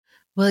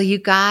Well, you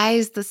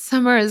guys, the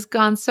summer has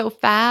gone so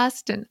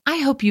fast, and I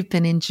hope you've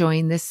been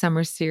enjoying this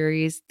summer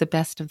series, The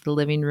Best of the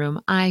Living Room.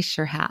 I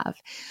sure have.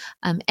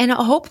 And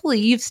hopefully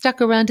you've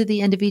stuck around to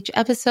the end of each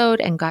episode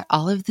and got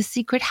all of the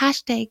secret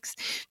hashtags,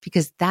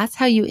 because that's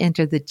how you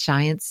enter the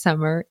giant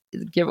summer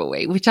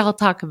giveaway, which I'll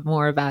talk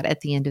more about at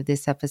the end of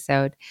this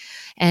episode.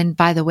 And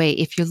by the way,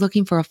 if you're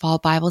looking for a fall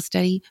Bible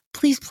study,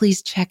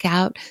 please check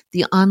out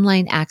the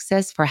online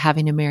access for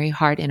Having a Merry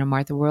Heart in a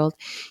Martha World.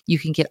 You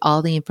can get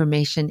all the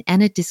information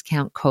and a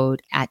discount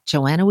code at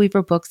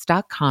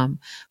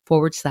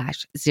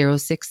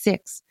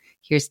joannaweaverbooks.com/066.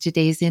 Here's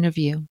today's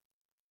interview.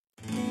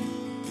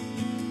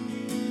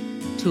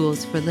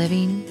 Tools for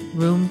living,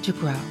 room to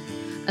grow,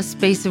 a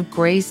space of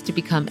grace to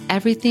become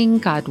everything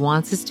God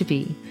wants us to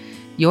be.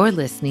 You're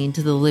listening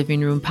to the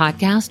Living Room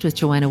Podcast with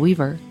Joanna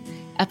Weaver,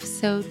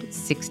 episode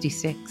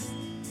 66.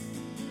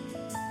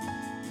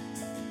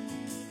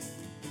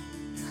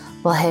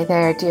 Well, hey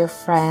there, dear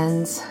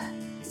friends.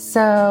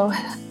 So,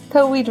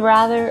 though we'd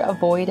rather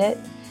avoid it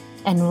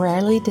and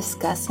rarely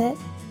discuss it,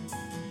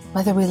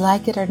 whether we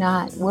like it or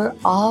not, we're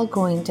all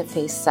going to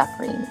face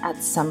suffering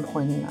at some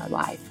point in our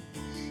life.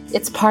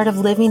 It's part of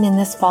living in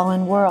this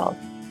fallen world.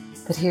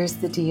 But here's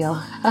the deal.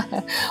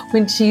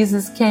 When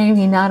Jesus came,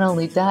 he not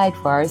only died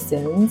for our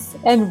sins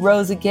and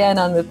rose again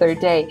on the third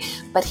day,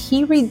 but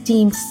he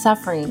redeemed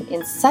suffering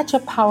in such a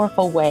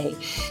powerful way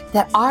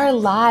that our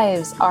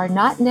lives are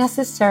not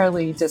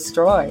necessarily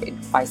destroyed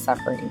by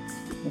suffering.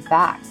 In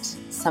fact,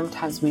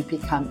 sometimes we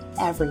become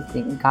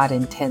everything God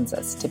intends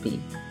us to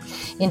be.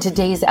 In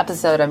today's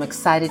episode, I'm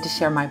excited to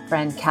share my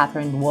friend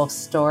Katherine Wolf's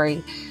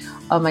story.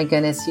 Oh my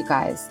goodness, you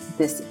guys,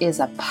 this is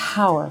a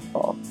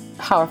powerful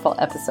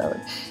episode,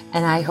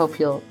 and I hope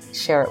you'll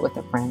share it with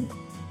a friend.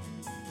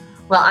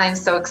 Well, I'm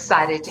so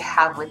excited to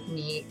have with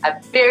me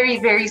a very,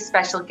 very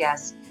special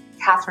guest,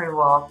 Katherine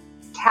Wolf.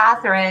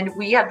 Katherine,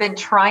 we have been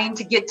trying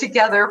to get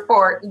together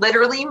for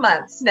literally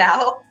months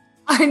now.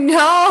 I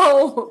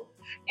know.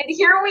 And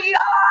here we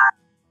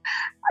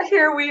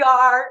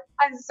are.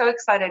 I'm so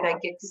excited I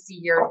get to see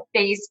your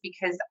face,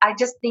 because I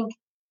just think,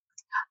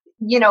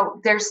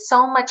 there's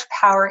so much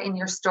power in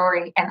your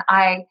story. And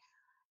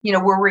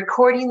we're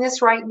recording this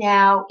right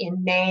now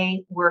in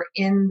May. We're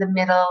in the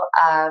middle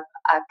of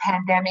a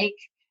pandemic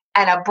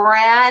and a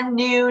brand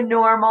new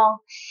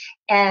normal.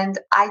 And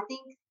I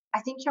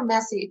think your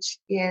message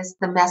is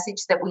the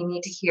message that we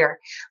need to hear.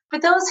 For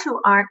those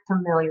who aren't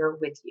familiar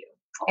with you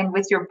and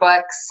with your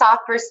book,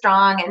 Soft for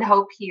Strong and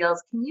Hope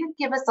Heals, can you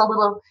give us a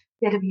little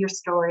bit of your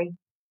story?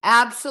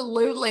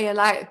 Absolutely.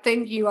 And I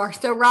think you are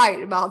so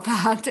right about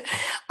that.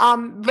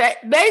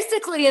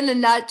 Basically, in a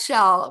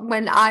nutshell,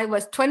 when I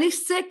was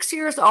 26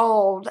 years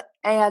old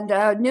and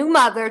a new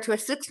mother to a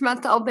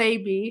 6-month-old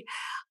baby,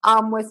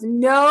 with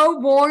no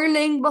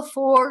warning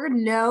before,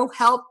 no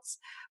health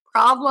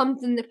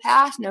problems in the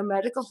past, no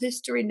medical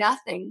history,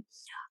 nothing,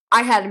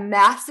 I had a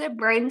massive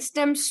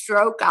brainstem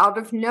stroke out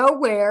of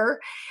nowhere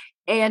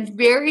and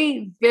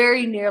very,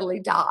 very nearly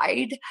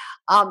died.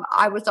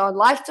 I was on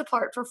life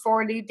support for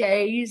 40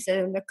 days and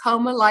in a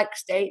coma-like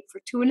state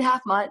for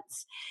 2.5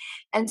 months,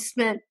 and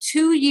spent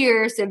 2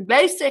 years in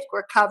basic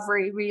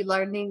recovery,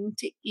 relearning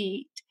to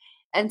eat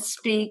and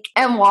speak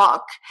and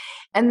walk.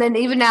 And then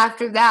even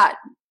after that,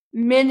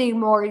 many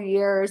more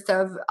years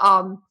of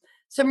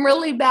some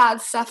really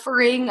bad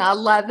suffering,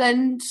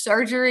 11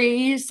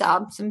 surgeries,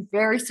 some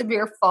very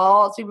severe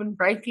falls, even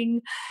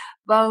breaking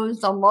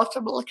bones on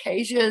multiple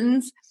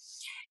occasions.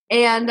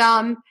 And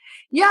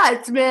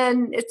it's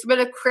been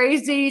a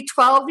crazy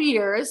 12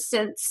 years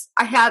since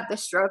I had the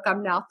stroke.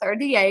 I'm now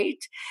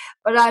 38,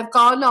 but I've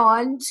gone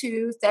on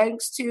to,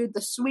 thanks to the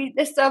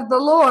sweetness of the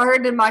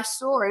Lord in my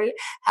story,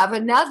 have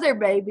another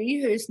baby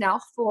who's now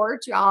 4,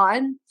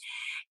 John.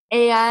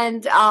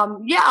 And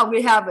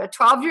we have a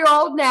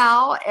 12-year-old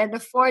now and a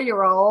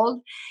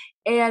 4-year-old.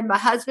 And my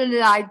husband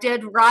and I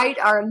did write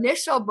our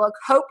initial book,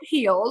 Hope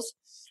Heals,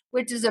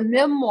 which is a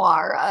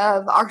memoir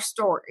of our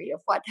story of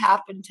what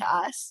happened to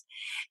us.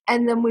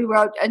 And then we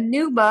wrote a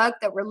new book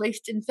that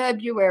released in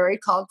February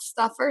called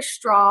Suffer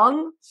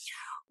Strong,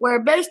 where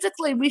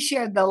basically we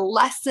share the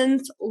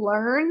lessons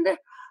learned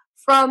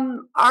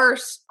from our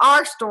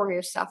story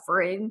of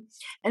suffering,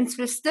 and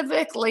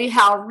specifically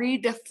how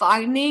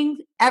redefining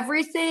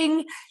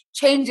everything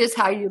changes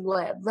how you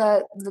live.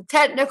 The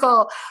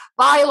technical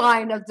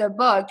byline of the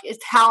book is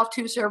how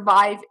to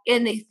survive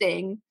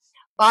anything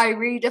by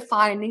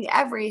redefining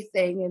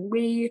everything. And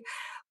we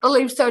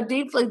believe so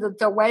deeply that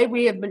the way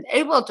we have been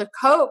able to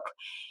cope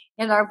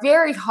in our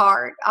very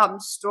hard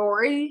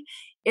story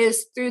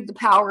is through the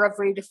power of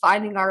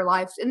redefining our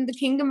lives in the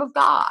kingdom of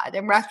God,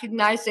 and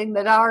recognizing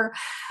that our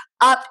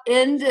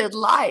upended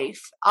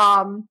life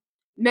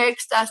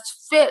makes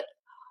us fit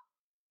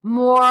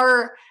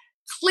more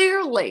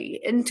clearly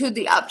into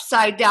the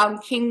upside down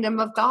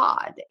kingdom of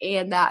God.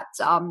 And that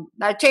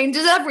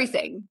changes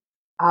everything.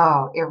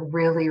 Oh, it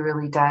really,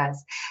 really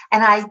does.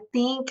 And I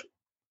think,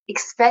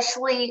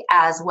 especially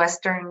as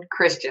Western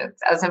Christians,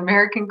 as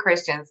American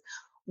Christians,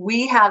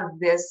 we have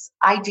this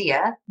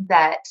idea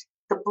that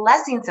the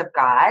blessings of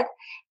God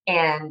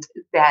and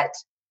that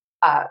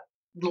uh,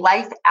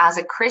 life as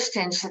a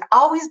Christian should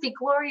always be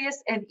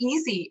glorious and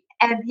easy.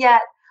 And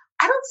yet,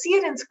 I don't see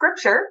it in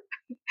scripture.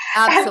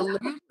 And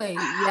Absolutely.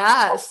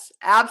 Yes,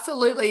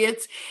 absolutely.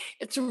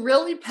 It's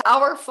really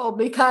powerful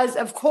because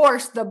of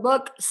course the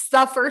book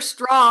Suffer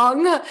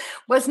Strong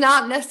was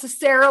not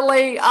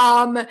necessarily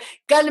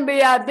going to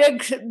be a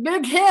big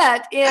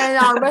hit in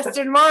our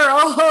western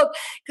world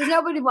because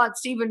nobody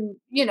wants to even,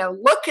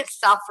 look at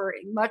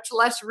suffering, much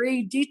less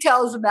read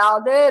details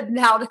about it and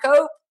how to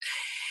cope.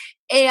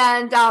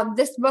 And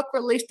this book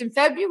released in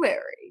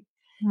February.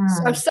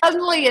 So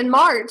suddenly in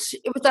March,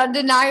 it was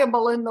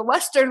undeniable in the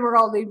Western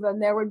world, even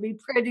there would be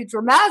pretty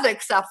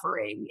dramatic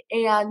suffering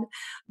and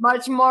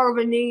much more of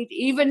a need,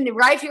 even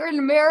right here in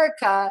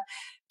America,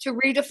 to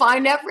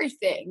redefine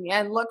everything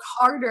and look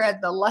harder at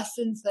the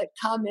lessons that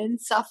come in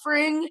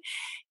suffering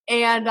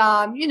and,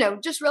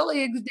 just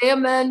really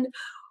examine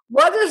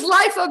what is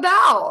life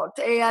about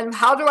and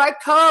how do I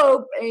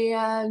cope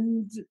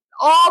and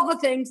all the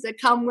things that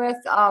come with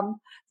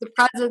the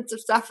presence of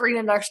suffering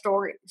in our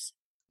stories.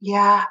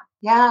 yeah,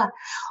 yeah.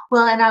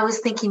 Well, and I was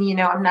thinking,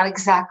 I'm not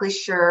exactly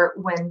sure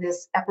when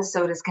this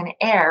episode is going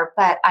to air,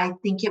 but I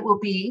think it will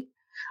be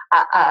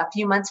a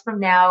few months from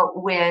now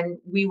when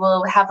we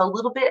will have a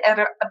little bit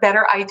a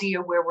better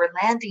idea where we're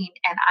landing.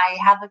 And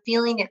I have a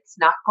feeling it's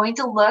not going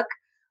to look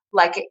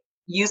like it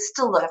used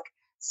to look.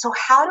 So,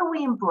 how do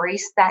we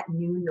embrace that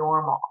new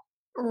normal?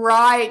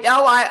 Right.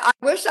 Oh, I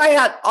wish I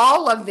had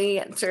all of the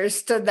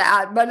answers to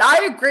that, but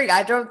I agree.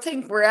 I don't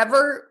think we're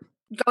ever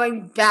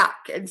going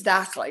back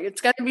exactly.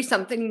 It's going to be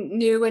something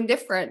new and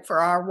different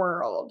for our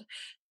world.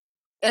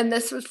 And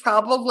this was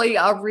probably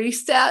a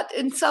reset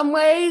in some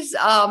ways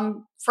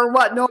for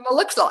what normal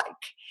looks like.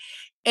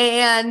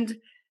 And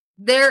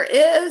there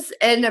is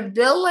an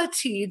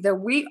ability that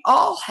we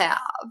all have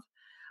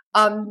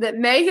that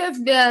may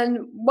have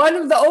been one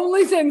of the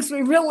only things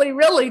we really,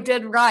 really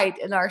did right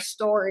in our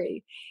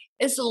story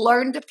is to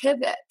learn to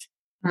pivot.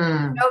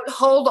 Hmm. Don't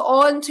hold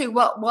on to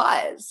what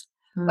was,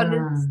 but Hmm.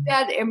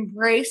 instead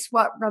embrace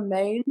what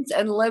remains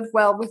and live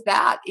well with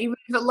that, even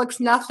if it looks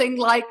nothing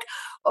like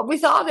what we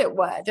thought it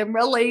would. And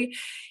really,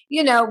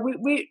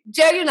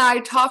 Jay and I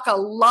talk a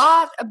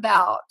lot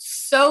about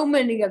so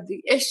many of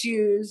the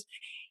issues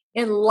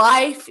in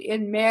life,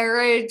 in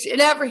marriage, in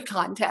every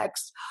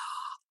context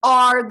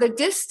are the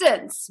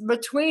distance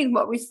between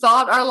what we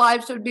thought our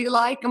lives would be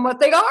like and what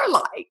they are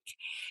like.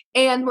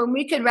 And when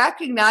we can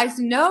recognize,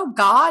 no,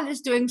 God is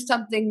doing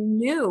something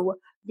new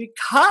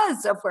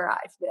because of where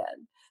I've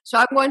been. So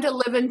I'm going to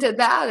live into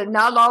that and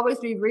not always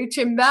be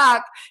reaching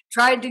back,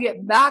 trying to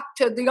get back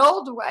to the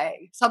old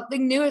way.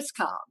 Something new has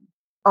come.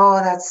 Oh,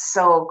 that's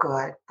so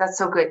good. That's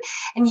so good.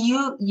 And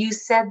you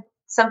said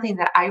something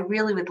that I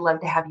really would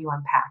love to have you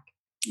unpack.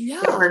 That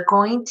Yeah. we're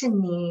going to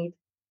need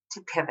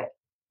to pivot.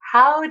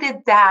 How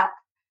did that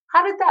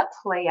how did that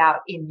play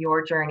out in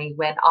your journey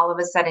when all of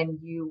a sudden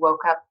you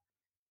woke up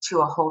to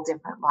a whole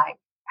different life?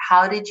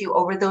 How did you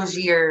over those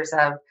years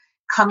of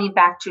coming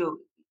back to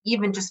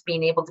even just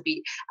being able to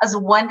be as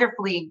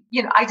wonderfully,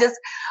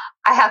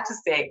 I have to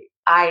say,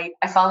 I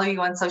follow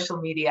you on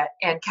social media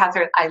and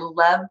Catherine, I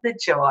love the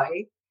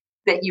joy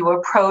that you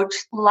approach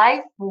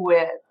life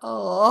with.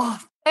 Oh,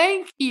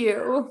 thank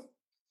you.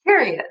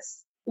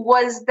 Curious,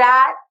 is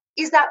that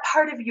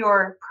part of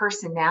your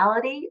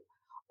personality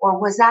or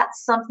was that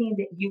something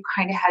that you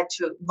kind of had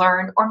to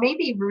learn or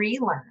maybe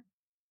relearn?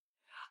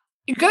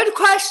 Good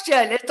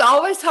question. It's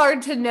always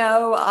hard to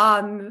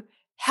know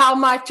how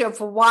much of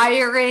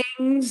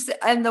wirings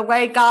and the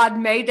way God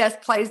made us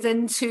plays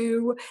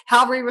into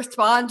how we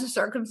respond to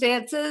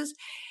circumstances.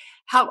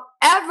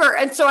 However,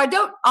 and so I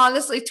don't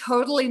honestly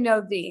totally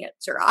know the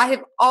answer. I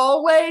have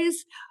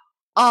always,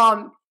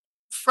 um,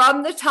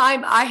 from the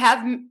time I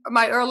have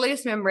my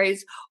earliest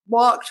memories,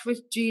 walked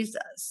with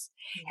Jesus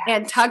Yeah.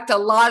 and tucked a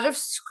lot of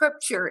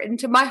scripture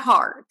into my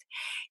heart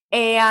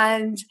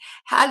and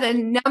had a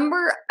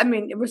number. I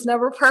mean, it was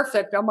never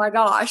perfect. Oh my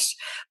gosh.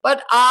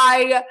 But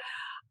I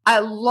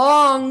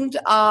longed,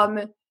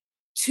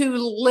 to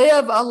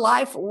live a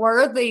life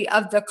worthy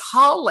of the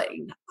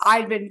calling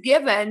I'd been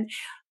given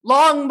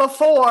long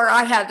before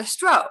I had a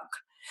stroke.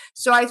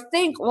 So I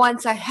think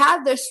once I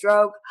had the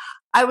stroke,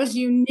 I was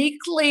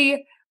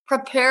uniquely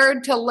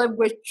prepared to live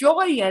with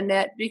joy in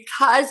it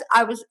because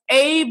I was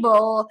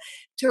able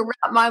to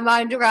wrap my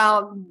mind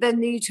around the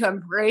need to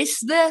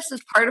embrace this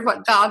as part of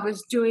what God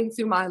was doing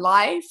through my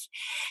life.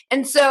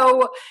 And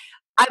so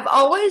I've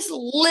always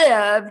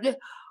lived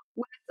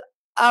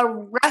a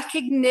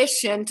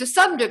recognition to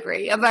some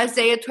degree of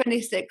Isaiah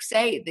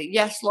 26:8 that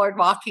yes, Lord,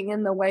 walking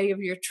in the way of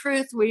your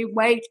truth, we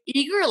wait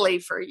eagerly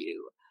for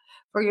you.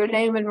 For your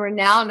name and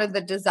renown are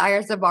the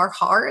desires of our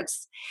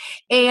hearts.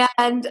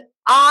 And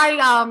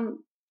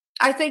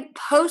I think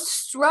post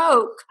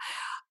stroke,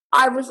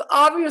 I was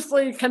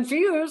obviously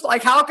confused.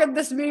 Like, how can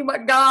this be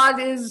what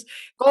God is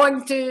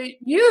going to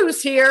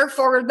use here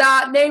for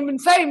that name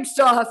and fame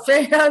stuff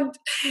and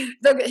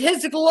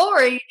his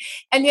glory?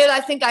 And yet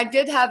I think I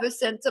did have a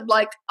sense of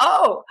like,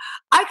 oh,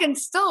 I can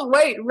still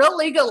wait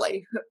real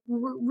eagerly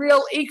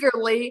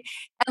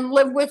and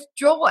live with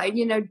joy.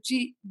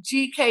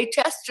 G.K.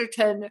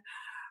 Chesterton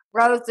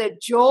wrote that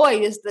joy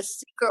is the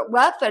secret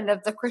weapon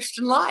of the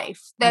Christian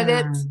life, that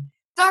it's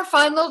our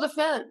final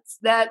defense,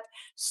 that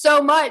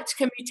so much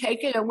can be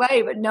taken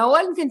away, but no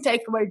one can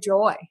take away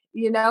joy.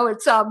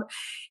 It's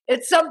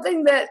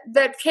something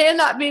that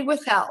cannot be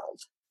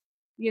withheld,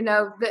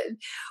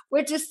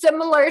 which is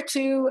similar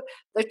to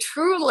the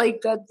truly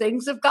good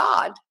things of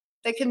God.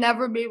 They can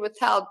never be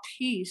withheld.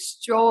 Peace,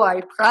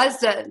 joy,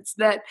 presence,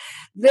 that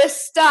this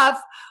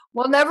stuff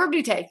will never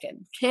be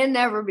taken, can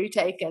never be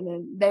taken.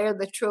 And they're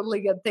the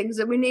truly good things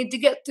that we need to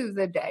get through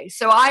the day.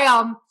 So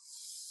I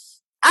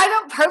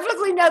don't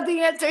perfectly know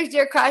the answer to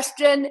your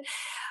question,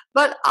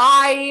 but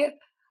I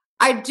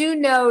do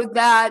know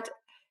that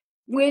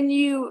when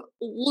you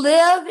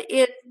live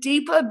in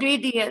deep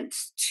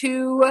obedience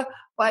to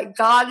what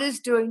God is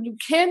doing, you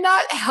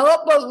cannot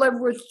help but live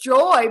with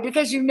joy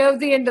because you know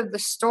the end of the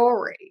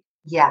story.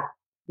 Yeah.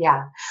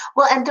 Yeah.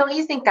 Well, and don't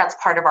you think that's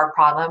part of our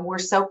problem? We're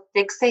so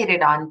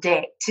fixated on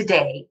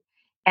today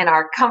and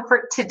our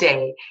comfort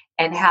today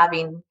and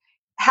having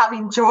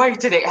joy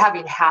today,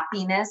 having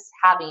happiness,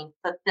 having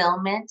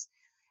fulfillment.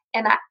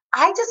 And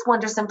I just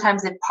wonder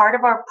sometimes if part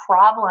of our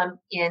problem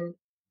in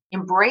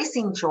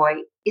embracing joy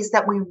is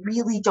that we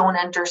really don't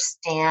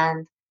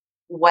understand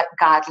what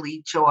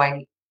godly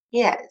joy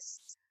is.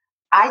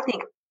 I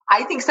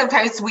think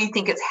sometimes we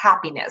think it's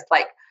happiness,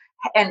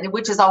 and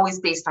which is always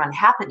based on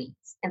happenings.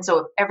 And so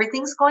if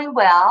everything's going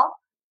well,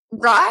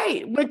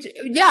 right,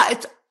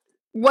 it's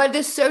what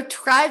is so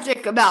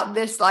tragic about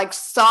this like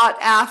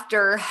sought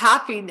after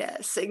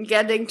happiness and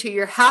getting to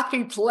your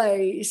happy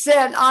place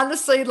and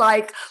honestly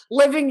like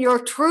living your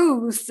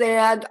truth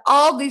and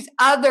all these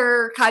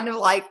other kind of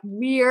like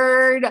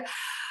weird,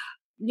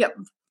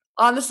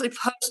 honestly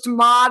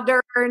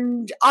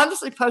postmodern,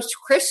 honestly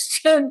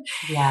post-Christian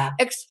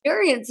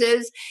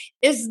experiences,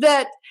 is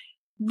that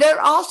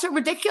they're also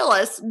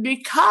ridiculous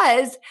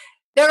because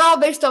they're all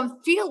based on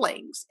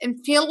feelings,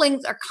 and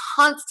feelings are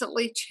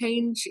constantly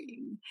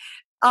changing.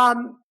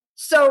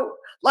 So,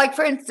 like,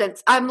 for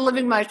instance, I'm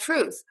living my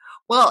truth.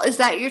 Well, is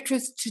that your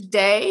truth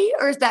today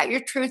or is that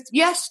your truth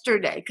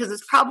yesterday? Because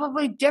it's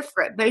probably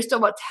different based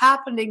on what's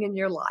happening in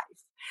your life.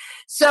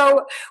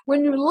 So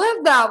when you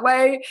live that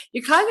way,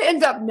 you kind of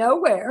end up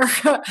nowhere.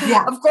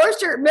 Yeah. Of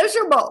course, you're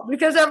miserable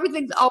because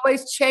everything's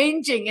always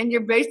changing and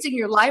you're basing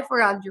your life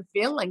around your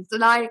feelings.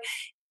 And I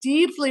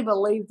deeply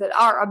believe that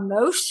our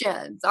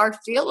emotions, our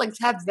feelings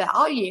have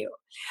value,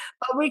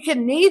 but we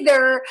can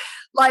neither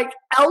like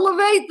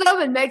elevate them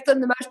and make them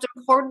the most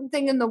important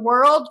thing in the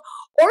world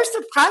or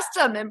suppress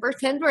them and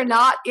pretend we're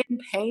not in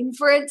pain,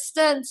 for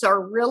instance,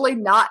 or really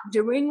not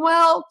doing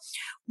well.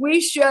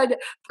 We should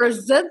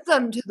present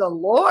them to the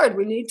Lord.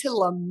 We need to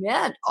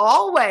lament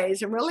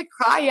always and really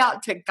cry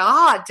out to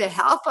God to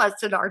help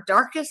us in our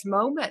darkest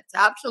moments.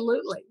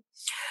 Absolutely.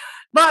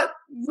 But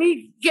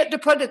we get to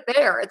put it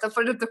there at the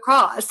foot of the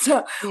cross.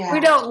 Yeah.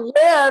 We don't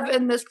live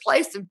in this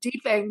place of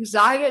deep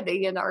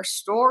anxiety in our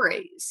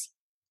stories.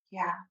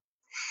 Yeah.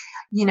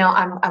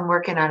 I'm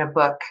working on a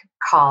book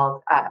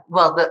called,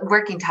 the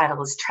working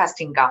title is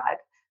Trusting God.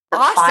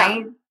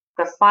 Awesome.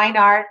 The fine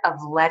art of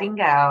letting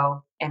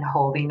go and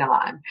holding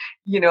on,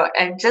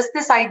 and just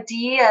this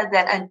idea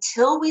that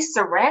until we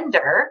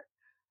surrender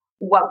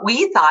what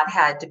we thought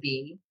had to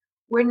be,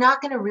 we're not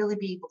going to really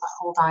be able to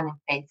hold on in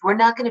faith. We're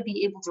not going to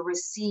be able to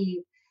receive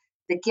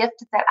the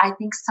gift that I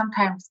think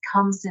sometimes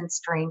comes in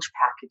strange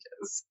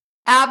packages.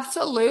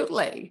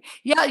 Absolutely.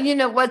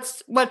 Yeah.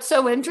 What's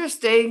so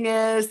interesting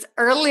is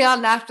early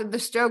on after the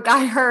stroke,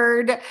 I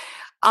heard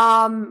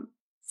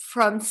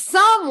from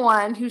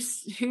someone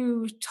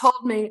who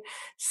told me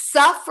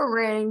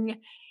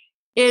suffering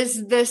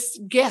is this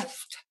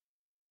gift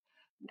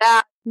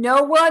that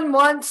no one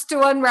wants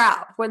to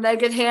unwrap when they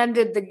get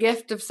handed the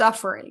gift of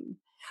suffering.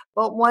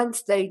 But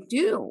once they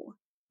do,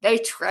 they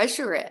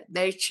treasure it,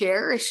 they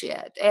cherish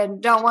it, and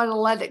don't want to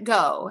let it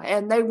go.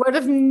 And they would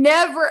have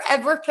never,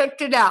 ever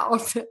picked it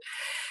out.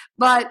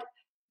 But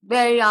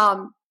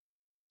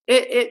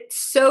it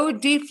so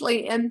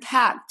deeply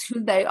impacts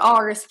who they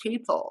are as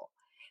people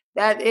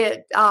that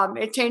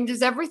it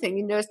changes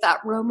everything. It's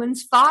that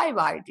Romans 5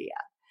 idea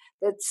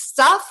that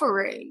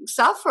suffering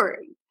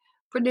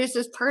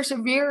produces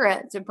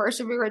perseverance, and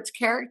perseverance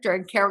character,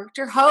 and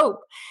character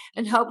hope.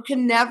 And hope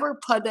can never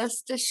put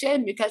us to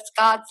shame because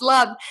God's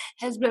love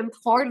has been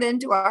poured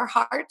into our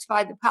hearts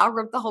by the power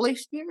of the Holy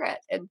Spirit.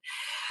 And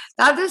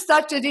that is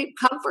such a deep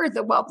comfort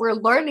that what we're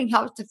learning,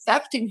 how it's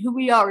affecting who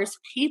we are as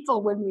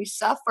people when we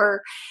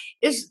suffer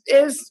is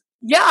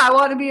I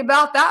want to be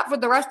about that for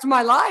the rest of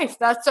my life.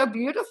 That's so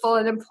beautiful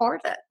and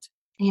important.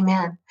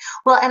 Amen.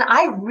 Well, and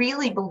I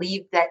really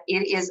believe that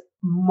it is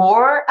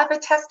more of a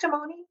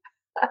testimony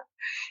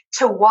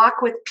to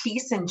walk with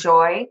peace and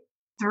joy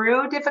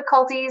through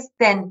difficulties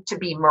than to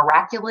be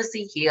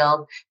miraculously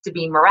healed, to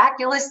be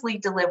miraculously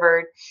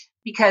delivered.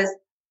 Because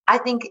I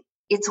think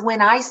it's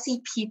when I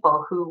see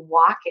people who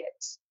walk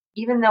it,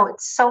 even though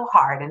it's so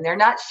hard and they're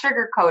not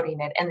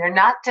sugarcoating it and they're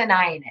not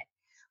denying it,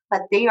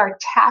 but they are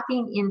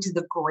tapping into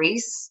the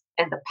grace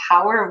and the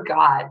power of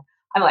God.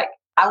 I'm like,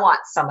 I want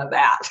some of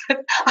that.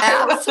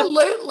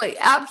 Absolutely.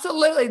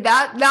 Absolutely.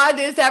 That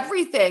is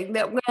everything.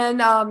 That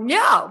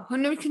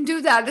when we can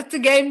do that, it's a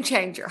game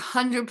changer,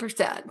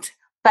 100%.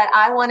 But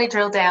I want to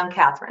drill down,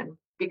 Katherine,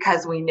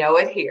 because we know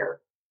it here.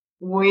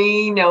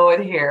 We know it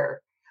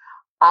here.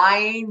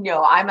 I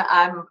know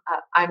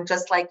I'm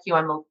just like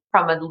you.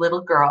 From a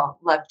little girl,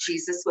 loved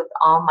Jesus with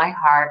all my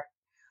heart,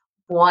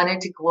 wanted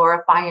to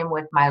glorify him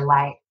with my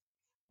life.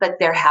 But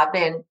there have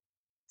been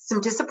some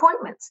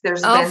disappointments.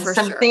 There's been For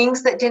some sure.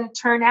 things that didn't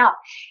turn out.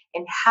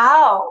 And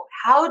how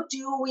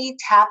do we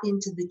tap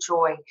into the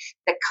joy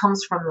that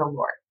comes from the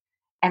Lord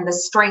and the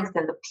strength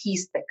and the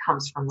peace that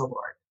comes from the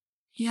Lord?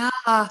 Yeah.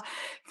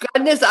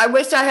 Goodness, I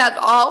wish I had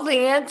all the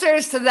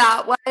answers to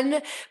that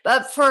one.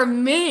 But for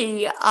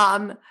me,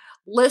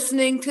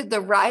 listening to the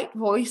right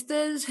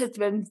voices has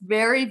been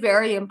very,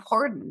 very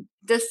important.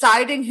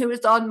 Deciding who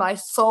is on my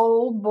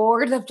soul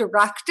board of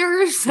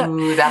directors.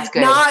 Ooh, that's good.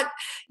 Not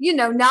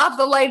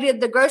the lady at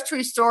the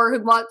grocery store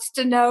who wants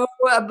to know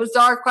a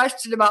bizarre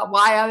question about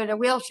why I'm in a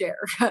wheelchair,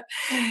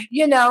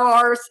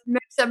 or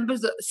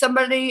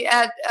somebody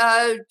at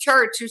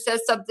church who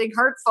says something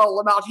hurtful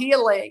about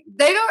healing.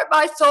 They aren't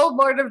my soul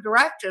board of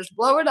directors.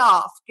 Blow it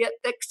off. Get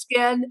thick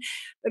skin,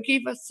 but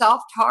keep a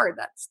soft heart.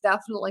 That's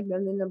definitely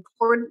been an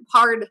important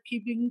part of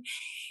keeping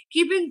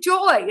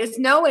joy, is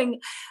knowing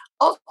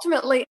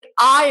ultimately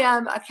I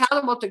am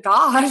accountable to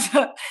God,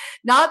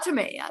 not to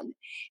man.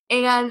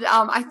 And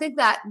I think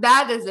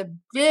that is a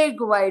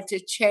big way to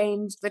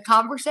change the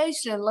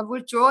conversation and live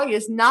with joy,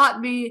 is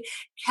not be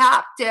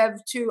captive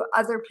to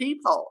other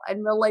people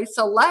and really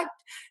select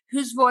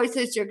whose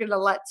voices you're going to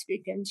let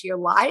speak into your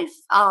life.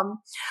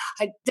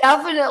 I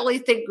definitely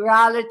think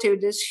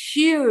gratitude is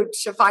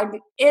huge to finding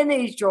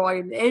any joy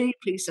and any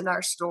peace in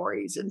our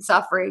stories and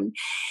suffering,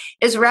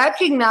 is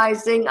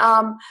recognizing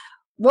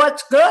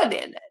what's good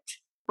in it,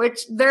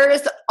 which there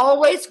is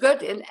always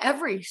good in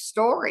every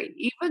story,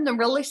 even the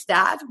really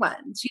sad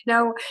ones.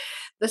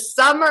 The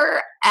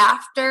summer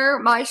after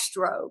my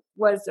stroke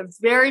was a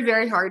very,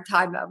 very hard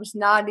time. I was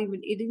not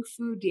even eating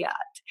food yet.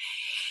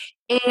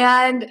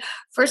 And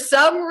for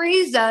some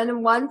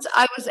reason, once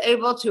I was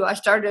able to, I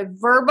started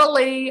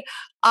verbally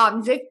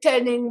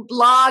dictating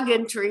blog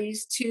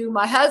entries to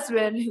my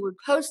husband, who would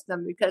post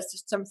them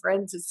because some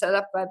friends had set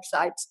up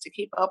websites to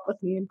keep up with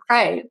me and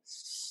pray.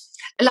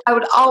 And I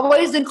would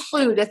always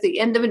include at the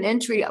end of an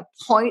entry a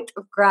point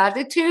of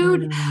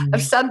gratitude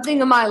of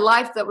something in my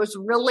life that was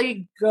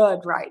really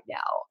good right now.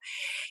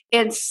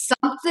 And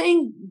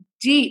something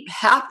deep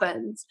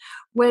happens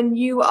when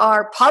you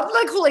are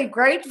publicly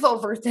grateful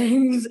for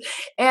things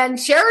and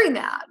sharing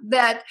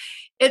that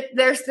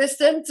there's this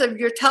sense of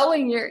you're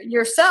telling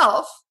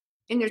yourself,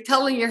 and you're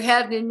telling your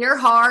head and your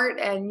heart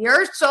and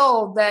your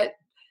soul that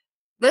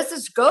this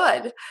is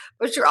good,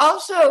 but you're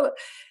also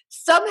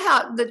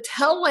somehow the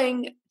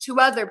telling to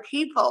other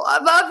people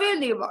of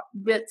any of our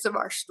bits of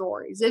our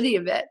stories, any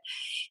of it,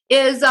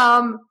 is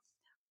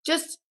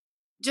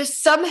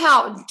just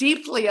somehow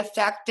deeply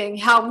affecting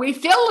how we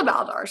feel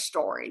about our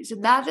stories.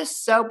 And that is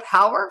so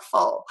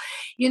powerful.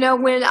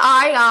 When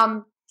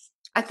I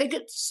think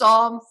it's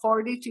Psalm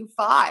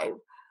 42:5,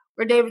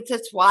 where David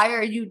says, "Why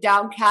are you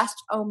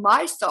downcast, O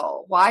my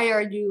soul? Why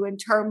are you in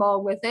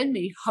turmoil within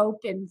me?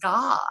 Hope in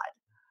God.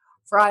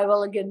 For I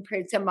will again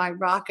praise him, my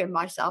rock and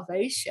my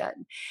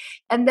salvation."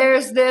 And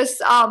there's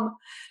this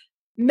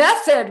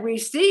method we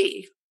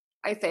see,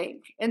 I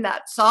think, in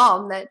that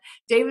psalm, that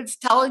David's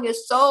telling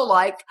his soul,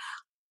 like,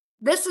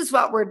 this is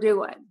what we're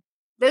doing.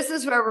 This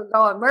is where we're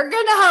going. We're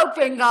going to hope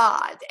in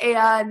God.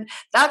 And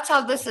that's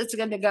how this is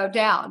going to go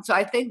down. So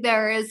I think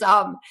there is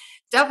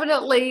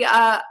definitely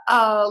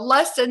a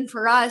lesson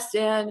for us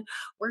in,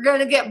 we're going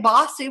to get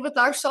bossy with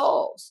our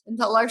souls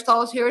until our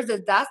souls hears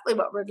exactly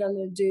what we're going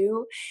to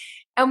do.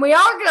 And we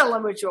are going to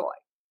live with joy,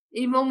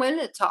 even when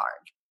it's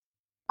hard.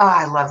 Oh,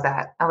 I love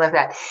that. I love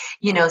that.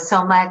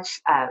 So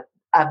much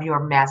of your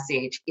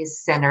message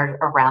is centered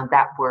around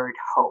that word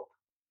hope.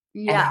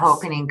 Yes. And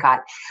hoping in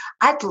God.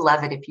 I'd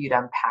love it if you'd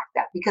unpack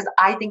that, because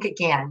I think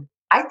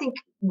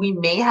we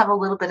may have a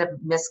little bit of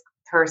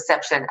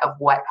misperception of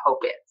what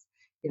hope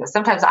is.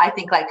 Sometimes I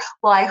think like,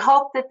 well, I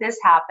hope that this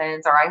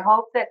happens, or I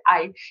hope that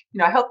I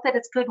hope that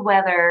it's good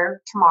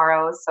weather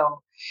tomorrow.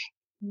 So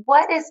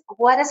what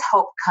does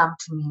hope come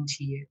to mean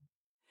to you?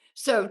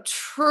 So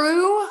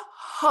true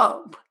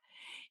hope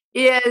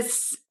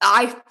is,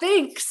 I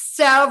think,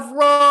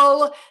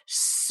 several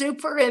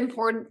super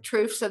important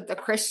truths of the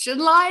Christian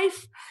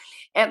life.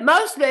 And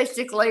most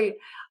basically,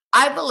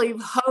 I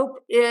believe hope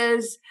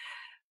is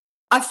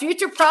a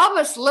future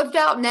promise lived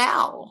out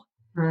now.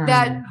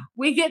 That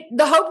we get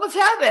the hope of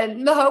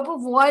heaven, the hope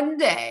of one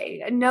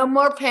day, and no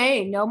more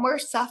pain, no more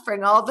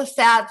suffering. All the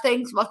sad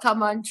things will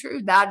come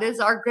untrue. That is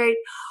our great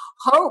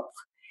hope.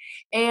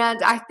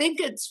 And I think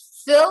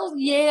it's Phil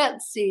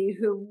Yancey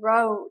who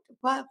wrote,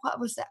 what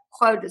was that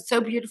quote? It's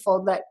so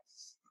beautiful that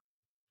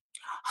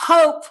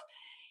hope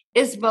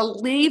is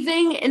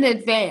believing in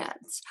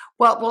advance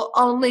what will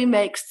only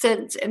make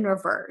sense in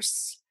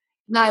reverse.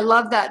 And I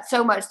love that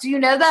so much. Do you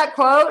know that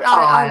quote?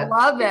 I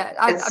love it.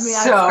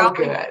 It's so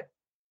good.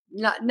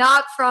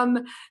 Not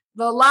from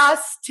the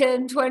last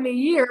 10, 20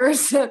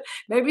 years,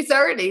 maybe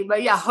 30,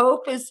 but yeah,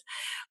 hope is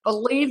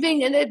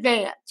believing in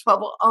advance what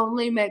will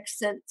only make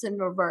sense in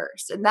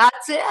reverse. And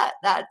that's it.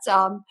 That's,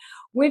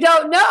 we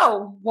don't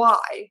know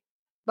why,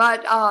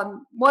 but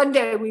one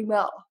day we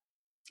will.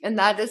 And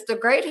that is the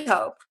great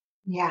hope.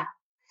 Yeah.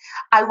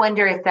 I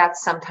wonder if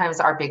that's sometimes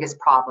our biggest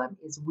problem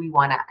is we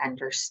want to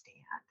understand.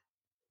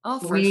 Oh,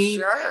 for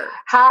sure.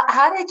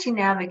 How did you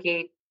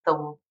navigate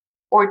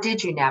or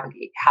did you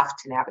have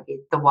to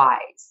navigate the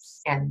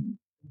whys, and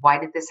why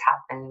did this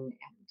happen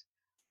and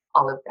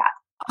all of that?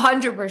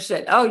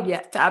 100%. Oh,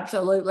 yes,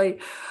 absolutely.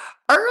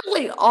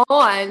 Early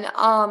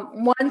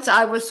on, once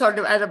I was sort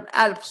of at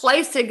a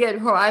place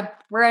again where my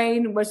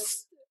brain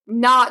was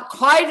not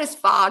quite as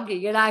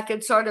foggy, and I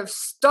could sort of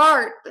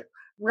start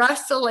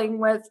wrestling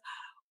with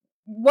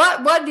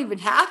what even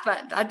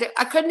happened.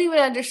 I couldn't even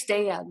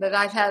understand that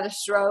I'd had a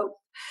stroke.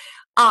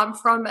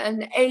 From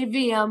an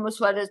AVM was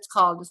what it's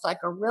called. It's like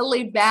a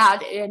really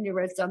bad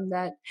aneurysm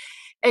that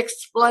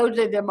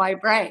exploded in my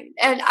brain,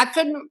 and I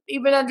couldn't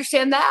even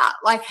understand that.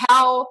 Like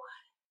how,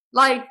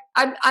 like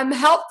I'm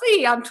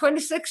healthy. I'm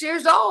 26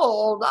 years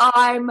old.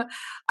 I'm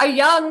a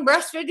young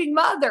breastfeeding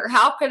mother.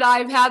 How could I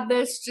have had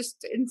this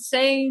just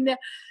insane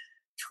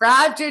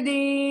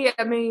tragedy?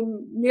 I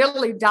mean,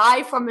 nearly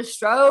die from a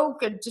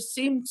stroke. It just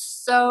seemed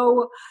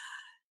so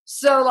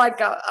like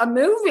a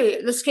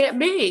movie. This can't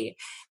be.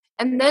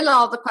 And then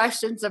all the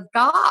questions of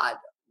God.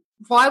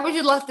 Why would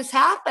you let this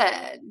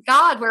happen?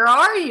 God, where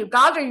are you?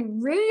 God, are you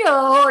real?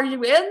 Are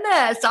you in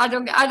this? I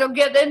don't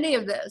get any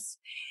of this.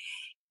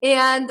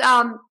 And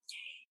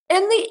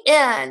in the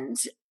end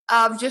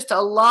of just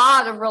a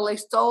lot of really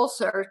soul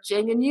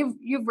searching, and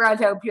you've read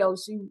Hope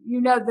Heals,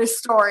 you know this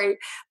story,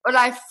 but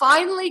I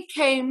finally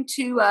came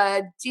to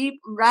a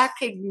deep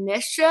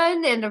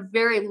recognition in a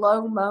very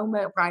low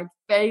moment where I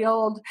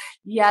failed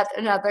yet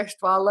another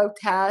swallow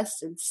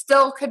test and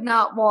still could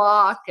not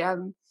walk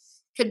and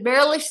could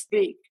barely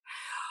speak,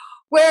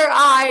 where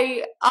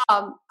I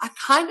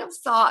kind of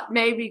thought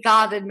maybe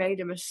God had made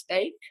a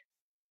mistake,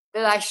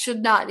 that I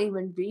should not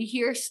even be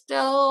here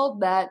still,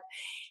 that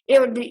it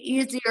would be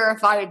easier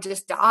if I had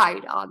just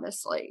died,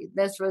 honestly.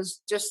 This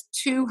was just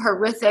too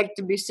horrific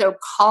to be so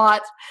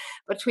caught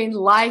between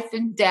life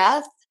and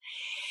death.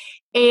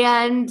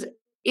 And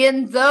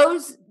in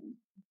those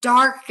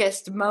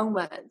darkest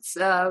moments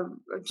of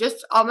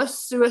just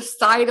almost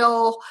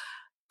suicidal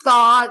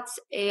thoughts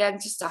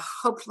and just a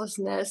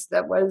hopelessness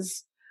that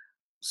was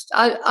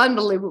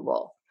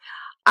unbelievable,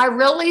 I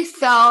really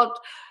felt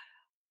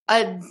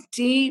a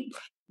deep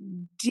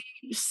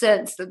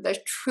sense that the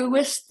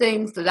truest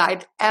things that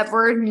I'd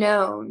ever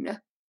known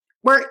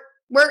were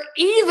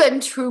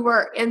even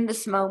truer in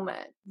this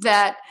moment,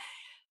 that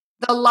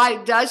the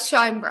light does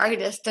shine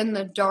brightest in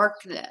the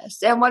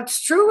darkness, and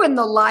what's true in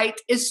the light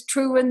is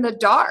true in the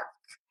dark,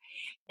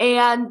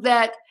 and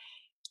that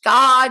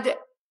God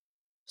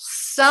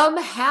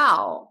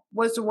somehow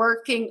was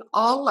working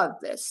all of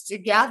this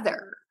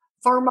together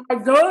for my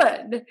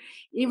good,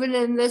 even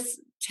in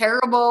this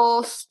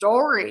terrible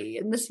story,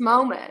 in this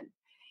moment.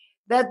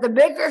 That the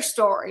bigger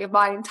story of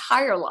my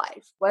entire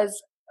life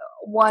was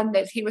one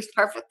that he was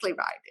perfectly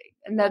writing,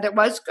 and that it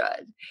was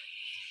good.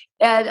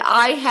 And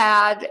I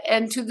had,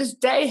 and to this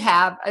day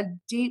have, a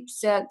deep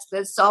sense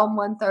that Psalm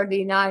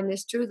 139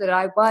 is true, that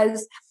I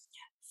was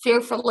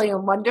fearfully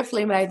and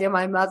wonderfully made in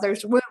my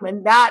mother's womb.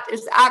 And that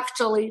is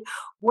actually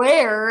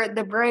where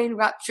the brain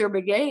rupture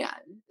began,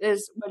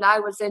 is when I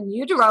was in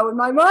utero in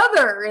my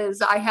mother.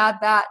 Is I had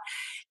that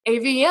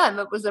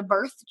AVM. It was a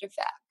birth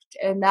defect.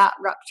 And that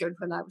ruptured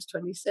when I was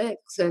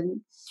 26.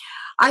 And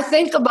I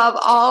think above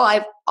all,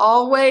 I've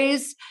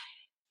always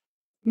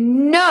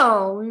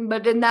known,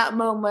 but in that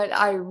moment,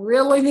 I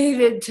really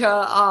needed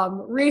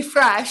to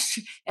refresh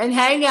and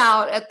hang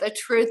out at the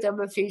truth of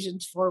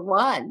Ephesians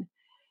 4:1,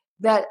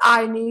 that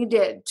I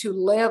needed to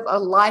live a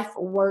life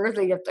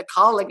worthy of the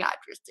calling I'd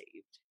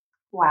received.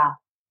 Wow.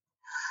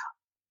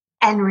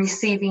 And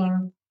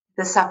receiving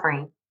the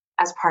suffering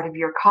as part of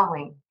your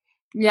calling.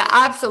 Yeah,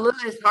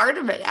 absolutely. It's part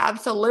of it.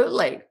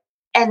 Absolutely.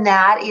 And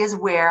that is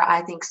where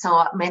I think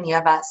so many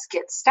of us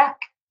get stuck,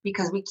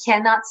 because we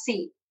cannot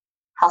see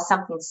how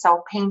something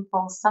so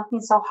painful, something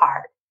so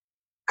hard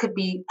could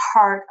be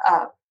part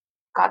of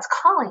God's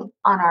calling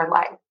on our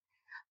life.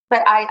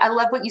 But I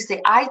love what you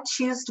say. I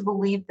choose to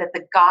believe that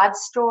the God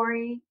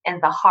story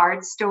and the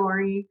hard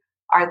story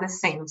are the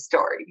same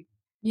story.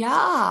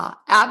 Yeah,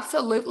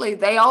 absolutely.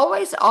 They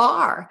always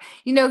are.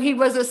 You know, he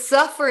was a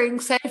suffering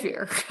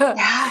savior.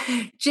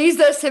 Yeah.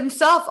 Jesus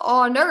himself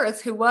on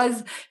earth, who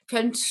was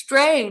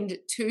constrained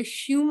to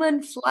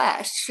human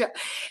flesh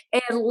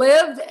and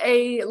lived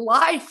a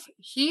life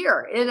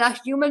here in a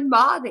human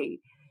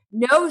body,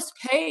 knows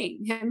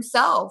pain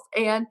himself,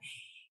 and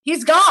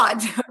he's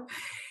God.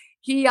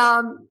 he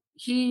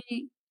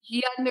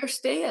he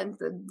understands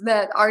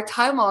that our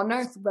time on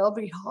earth will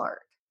be hard,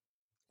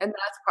 and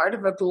that's part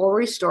of a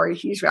glory story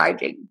he's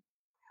writing.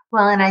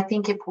 Well, and I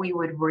think if we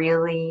would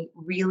really,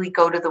 really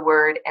go to the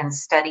word and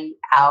study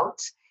out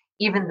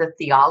even the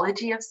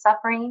theology of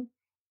suffering,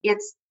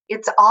 it's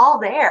all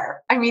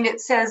there. I mean,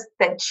 it says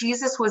that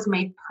Jesus was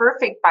made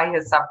perfect by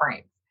his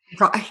suffering.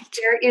 Right.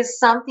 There is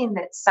something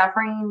that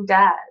suffering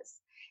does.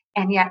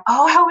 And yet,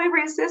 oh, how we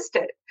resist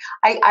it.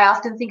 I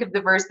often think of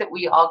the verse that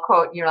we all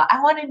quote,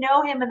 I want to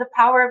know him and the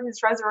power of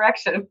his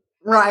resurrection.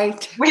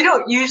 Right. We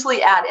don't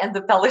usually add, and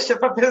the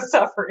fellowship of his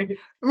suffering.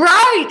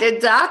 Right,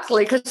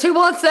 exactly. Because who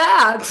wants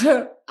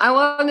that? I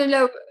want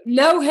to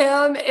know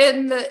him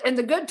in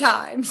the good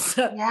times.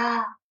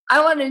 Yeah.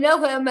 I want to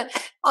know him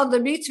on the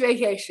beach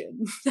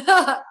vacation.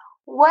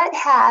 What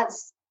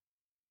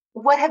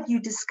have you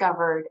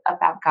discovered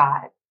about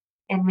God,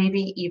 and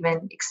maybe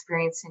even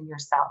experiencing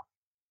yourself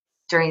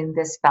during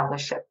this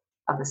fellowship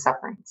of the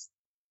sufferings?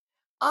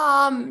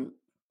 Probably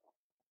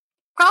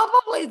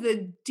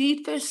the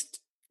deepest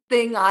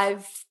thing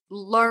I've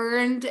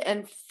learned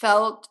and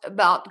felt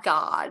about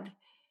God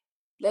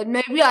that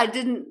maybe I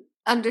didn't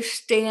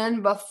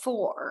understand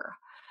before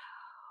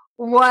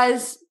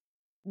was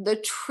the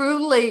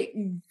truly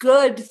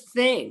good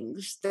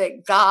things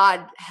that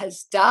God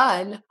has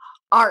done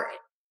are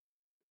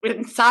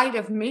inside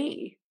of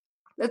me,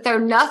 that they're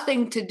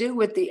nothing to do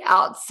with the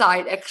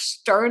outside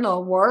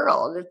external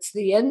world. It's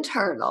the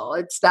internal.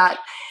 It's that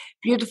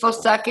beautiful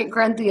 2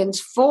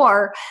 Corinthians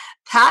 4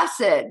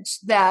 passage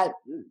that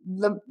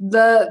the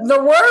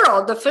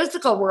world, the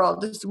physical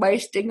world, is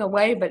wasting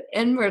away, but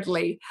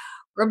inwardly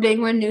we're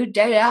being renewed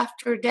day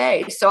after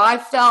day. So I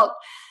felt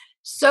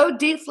so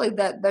deeply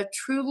that the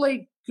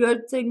truly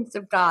good things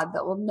of God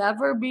that will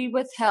never be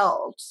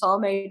withheld,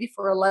 Psalm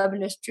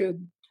 84:11 is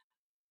true.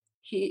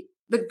 The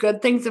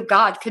good things of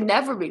God can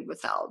never be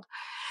withheld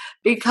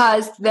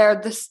because they're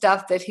the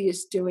stuff that he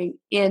is doing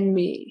in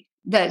me,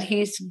 that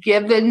he's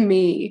given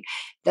me,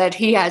 that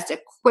he has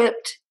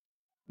equipped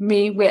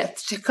me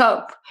with to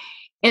cope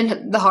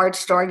in the hard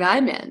story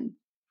I'm in.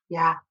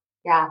 Yeah.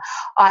 Yeah.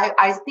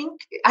 I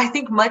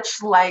think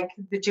much like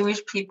the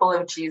Jewish people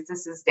of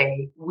Jesus's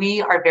day,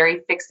 we are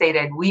very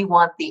fixated. We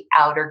want the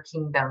outer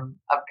kingdom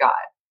of God.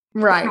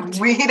 Right.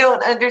 We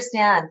don't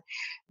understand.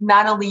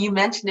 Not only, you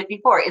mentioned it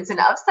before, it's an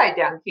upside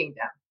down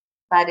kingdom,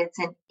 but it's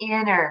an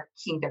inner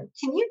kingdom.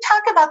 Can you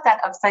talk about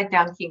that upside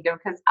down kingdom?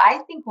 Because I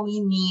think we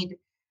need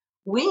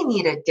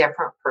a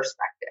different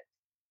perspective.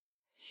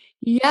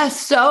 Yes,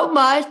 so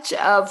much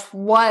of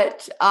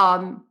what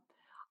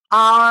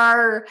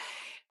our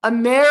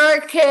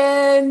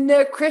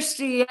American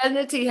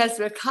Christianity has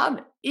become,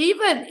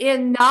 even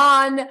in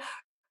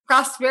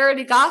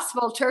non-prosperity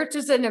gospel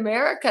churches in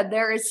America,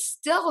 there is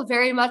still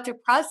very much a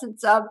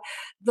presence of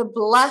the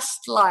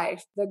blessed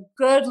life, the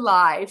good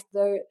life,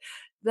 the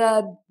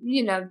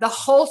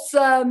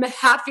wholesome,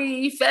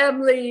 happy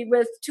family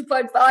with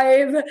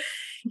 2.5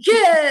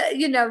 kids,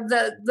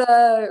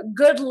 the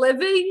good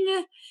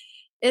living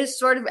is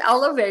sort of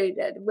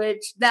elevated,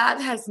 which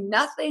that has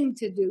nothing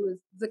to do with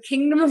the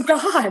kingdom of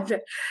God.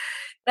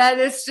 That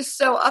is just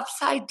so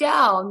upside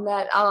down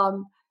that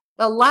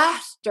the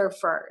laughter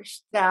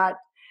first, that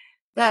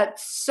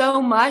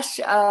so much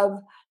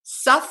of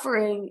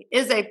suffering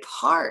is a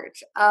part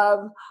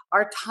of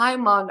our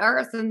time on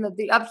earth, and that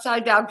the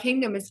upside down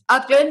kingdom is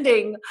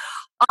upending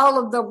all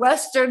of the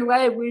Western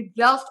way we've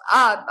built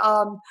up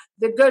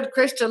the good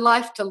Christian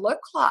life to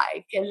look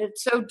like. And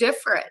it's so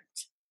different.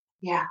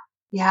 Yeah.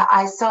 Yeah,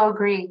 I so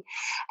agree.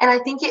 And I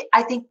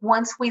think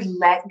once we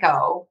let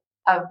go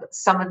of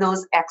some of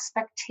those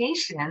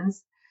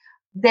expectations,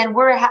 then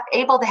we're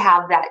able to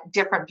have that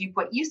different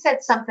viewpoint. You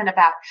said something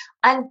about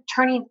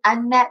turning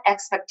unmet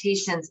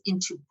expectations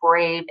into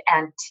brave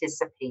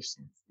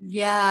anticipations.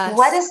 Yes.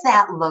 What does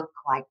that look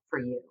like for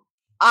you?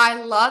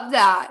 I love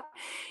that.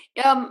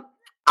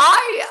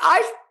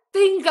 I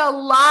think a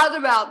lot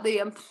about the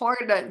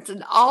importance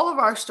in all of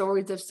our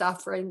stories of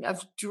suffering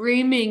of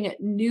dreaming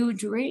new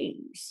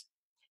dreams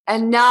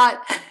and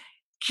not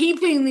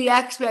keeping the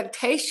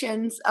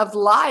expectations of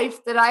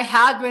life that I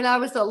had when I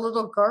was a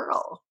little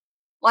girl,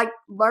 like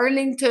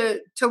learning to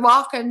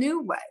walk a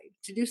new way,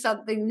 to do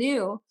something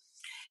new.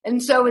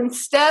 And so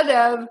instead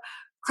of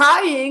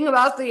crying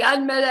about the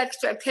unmet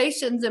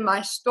expectations in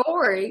my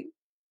story,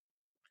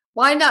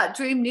 why not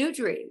dream new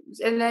dreams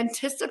and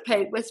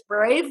anticipate with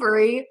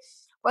bravery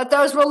what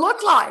those will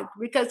look like?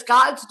 Because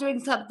God's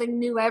doing something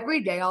new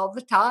every day, all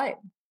the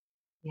time.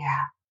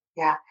 Yeah.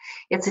 Yeah.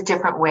 It's a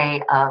different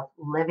way of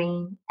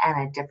living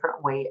and a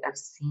different way of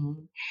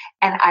seeing.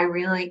 And I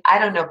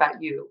don't know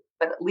about you,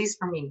 but at least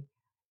for me,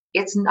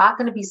 it's not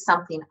going to be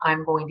something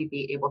I'm going to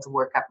be able to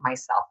work up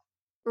myself.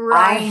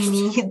 Right. I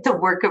need the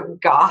work of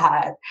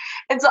God.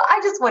 And so I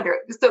just wonder,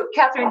 so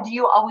Katherine, do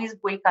you always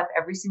wake up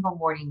every single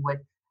morning with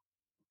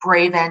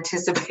brave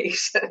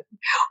anticipation?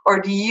 Or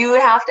do you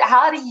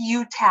how do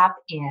you tap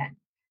in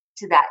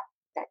to that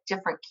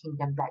different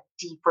kingdom, that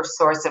deeper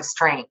source of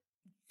strength?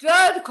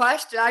 Good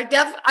question. I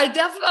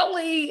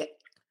definitely,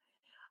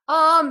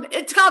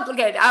 it's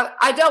complicated.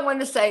 I don't want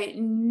to say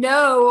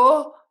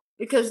no,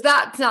 because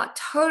that's not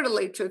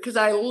totally true, because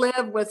I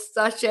live with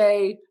such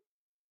a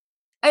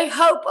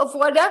hope of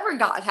whatever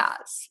God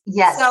has.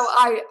 Yes. So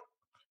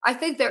I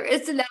think there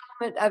is an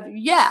element of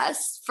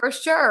yes, for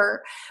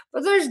sure,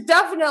 but there's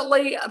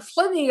definitely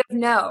plenty of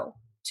no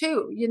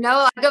too.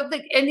 I don't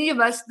think any of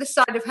us this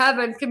side of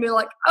heaven can be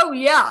like, oh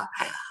yeah,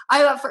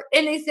 I'm up for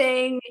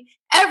anything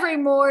every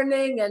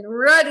morning and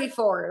ready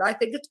for it. I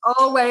think it's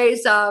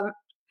always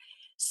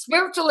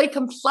spiritually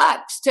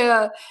complex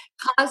to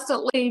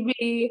constantly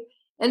be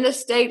in the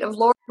state of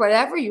Lord,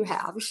 whatever you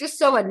have. It's just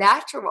so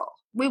unnatural.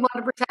 We want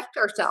to protect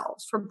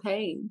ourselves from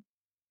pain.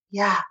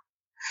 Yeah.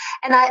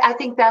 And I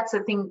think that's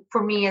the thing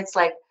for me. It's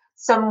like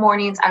some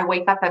mornings I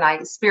wake up and I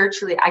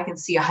can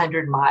see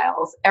 100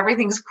 miles.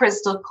 Everything's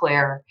crystal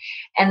clear.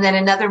 And then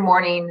another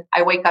morning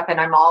I wake up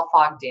and I'm all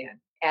fogged in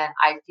and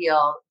I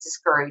feel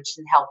discouraged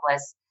and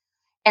helpless.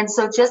 And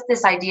so just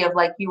this idea of,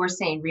 like you were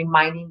saying,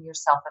 reminding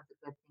yourself of the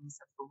good things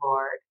of the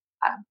Lord.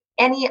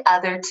 Any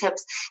other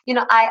tips?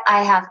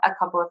 I have a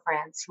couple of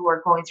friends who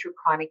are going through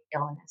chronic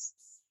illness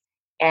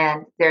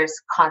and there's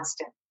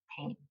constant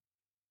pain.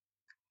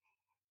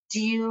 Do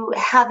you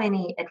have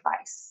any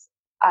advice?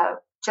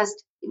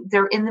 Just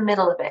they're in the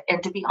middle of it.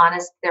 And to be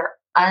honest, they're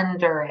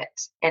under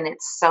it and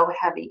it's so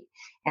heavy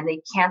and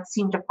they can't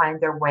seem to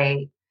find their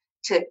way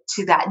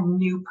to that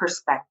new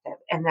perspective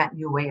and that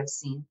new way of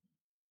seeing.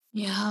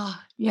 Yeah.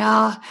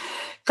 Yeah.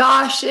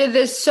 Gosh, it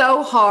is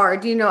so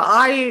hard.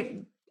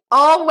 I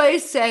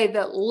always say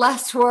that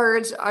less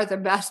words are the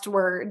best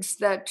words,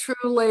 that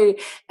truly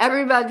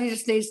everybody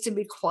just needs to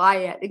be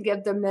quiet and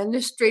give the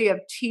ministry of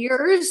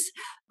tears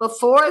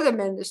before the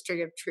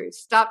ministry of truth.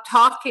 Stop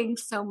talking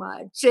so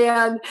much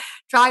and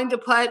trying to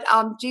put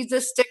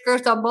Jesus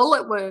stickers on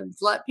bullet wounds.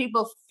 Let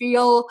people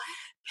feel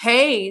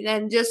pain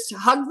and just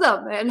hug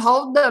them and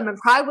hold them and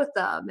cry with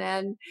them.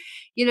 And,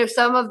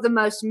 some of the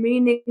most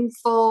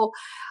meaningful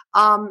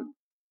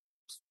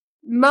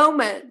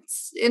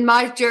moments in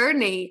my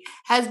journey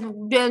has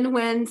been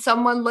when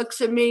someone looks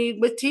at me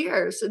with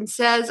tears and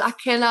says, I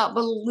cannot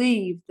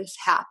believe this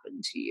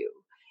happened to you.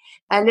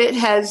 And it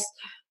has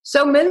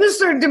so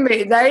ministered to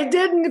me. They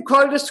didn't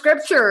quote a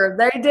scripture.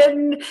 They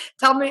didn't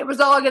tell me it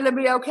was all going to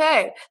be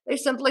okay. They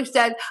simply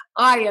said,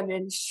 I am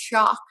in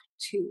shock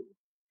too.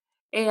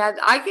 And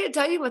I can't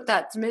tell you what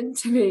that's meant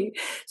to me.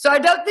 So I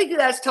don't think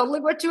that's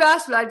totally what you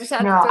asked, but I just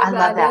had to throw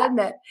that in,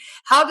 that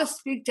how to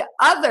speak to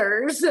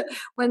others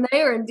when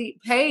they are in deep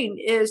pain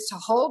is to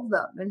hold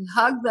them and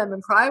hug them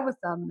and cry with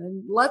them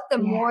and let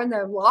them mourn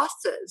their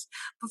losses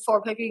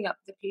before picking up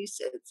the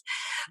pieces.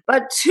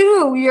 But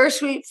to your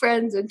sweet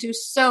friends and to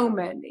so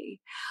many,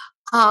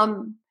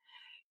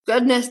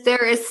 goodness,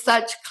 there is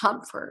such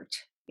comfort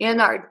in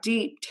our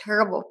deep,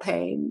 terrible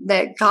pain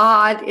that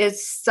God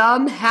is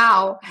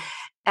somehow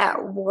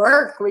at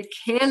work. We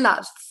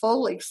cannot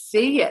fully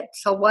see it.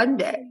 So one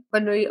day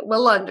when we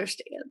will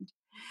understand.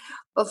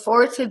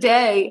 Before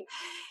today,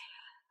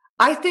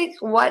 I think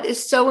what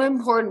is so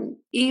important,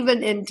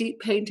 even in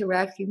deep pain, to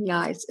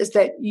recognize is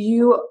that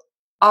you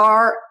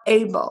are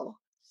able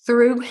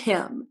through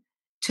Him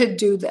to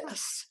do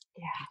this.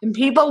 Yeah. And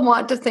people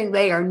want to think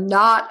they are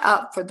not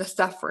up for the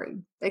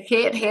suffering. They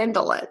can't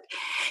handle it.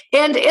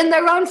 And in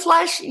their own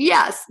flesh,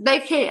 yes, they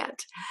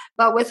can't.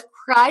 But with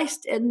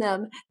Christ in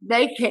them,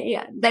 they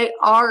can. They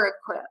are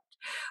equipped.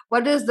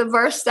 What is the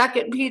verse?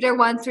 2 Peter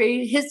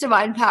 1:3. His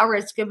divine power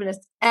has given us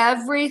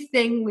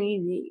everything we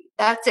need.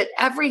 That's it,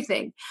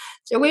 everything.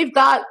 So we've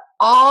got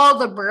all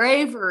the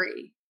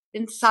bravery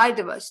inside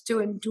of us to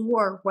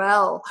endure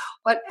well,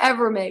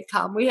 whatever may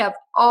come. We have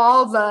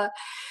all the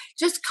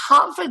just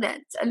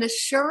confidence and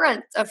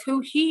assurance of who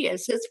He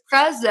is, His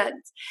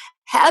presence,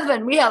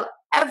 heaven. We have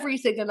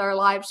everything in our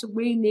lives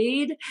we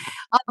need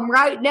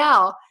right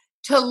now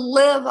to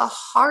live a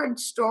hard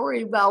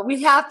story well.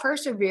 We have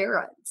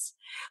perseverance,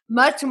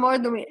 much more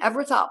than we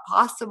ever thought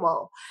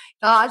possible.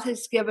 God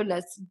has given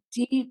us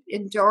deep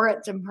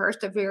endurance and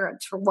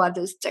perseverance for what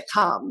is to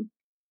come.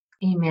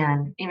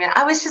 Amen. Amen.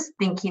 I was just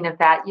thinking of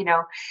that.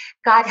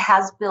 God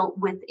has built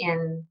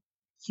within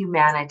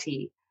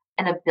humanity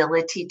an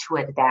ability to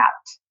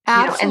adapt.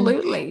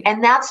 Absolutely.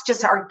 And that's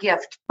just our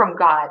gift from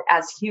God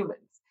as humans.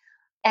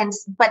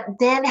 But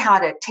then how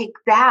to take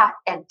that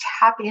and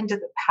tap into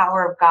the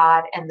power of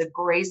God and the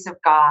grace of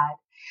God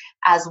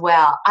as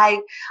well.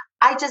 I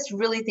just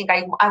really think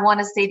I want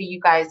to say to you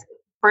guys,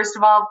 first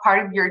of all,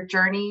 part of your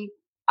journey,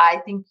 I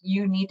think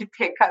you need to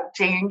pick up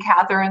Jay and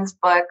Catherine's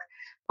book,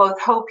 both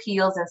Hope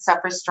Heals and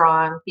Suffer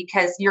Strong,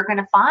 because you're going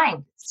to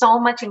find so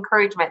much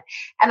encouragement.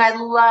 And I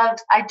loved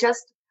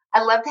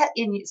that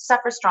in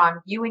Suffer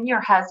Strong, you and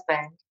your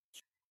husband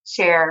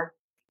share,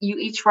 you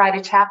each write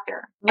a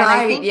chapter. And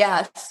right,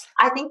 yes.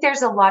 I think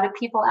there's a lot of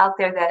people out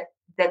there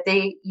that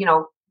they,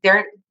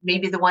 they're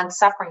maybe the one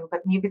suffering,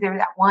 but maybe they're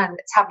that one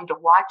that's having to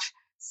watch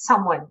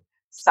someone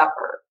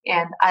suffer.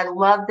 And I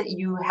love that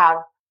you have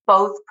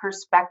both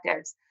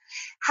perspectives.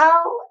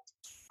 How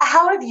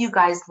have you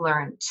guys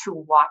learned to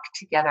walk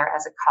together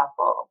as a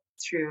couple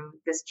through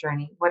this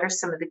journey? What are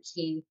some of the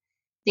key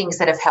things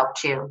that have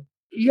helped you?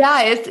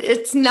 Yeah,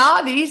 it's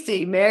not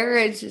easy.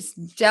 Marriage is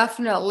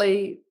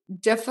definitely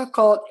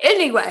difficult.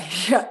 Anyway,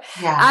 Yeah.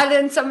 add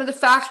in some of the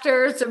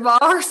factors of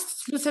our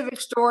specific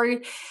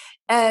story,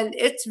 and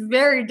it's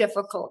very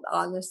difficult,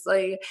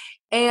 honestly.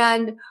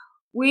 And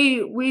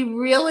we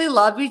really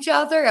love each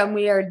other, and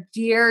we are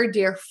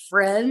dear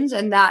friends,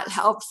 and that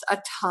helps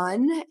a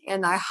ton.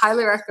 And I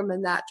highly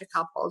recommend that to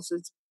couples.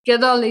 Is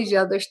get on each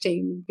other's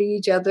team, be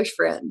each other's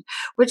friend,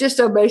 which is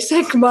so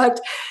basic, but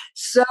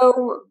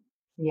so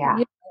Yeah.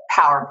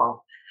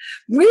 Powerful.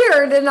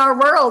 weird in our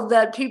world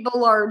that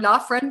people are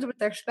not friends with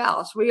their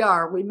spouse. We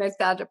are. We make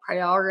that a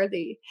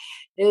priority,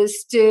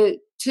 is to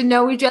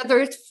know each other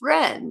as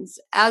friends,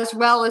 as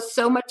well as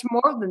so much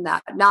more than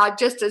that. Not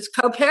just as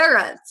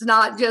co-parents,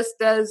 not just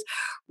as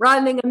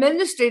running a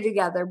ministry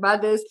together,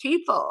 but as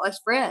people, as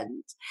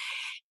friends.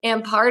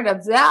 And part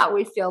of that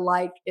we feel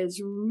like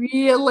is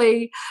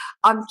really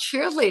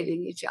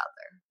cheerleading each other,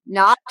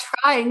 not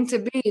trying to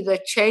be the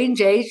change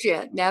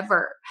agent,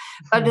 never,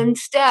 but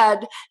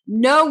instead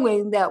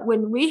knowing that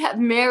when we have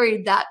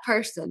married that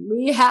person,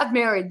 we have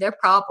married their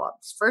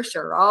problems, for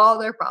sure, all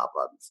their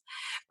problems,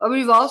 but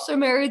we've also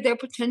married their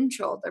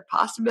potential, their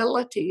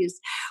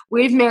possibilities.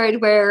 We've married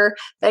where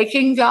they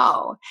can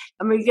go,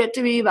 and we get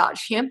to be about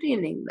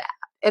championing that.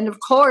 And of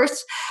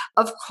course,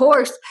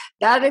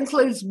 that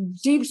includes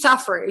deep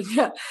suffering.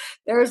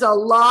 There's a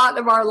lot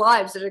of our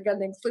lives that are going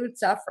to include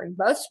suffering,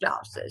 both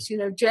spouses.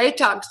 Jay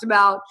talks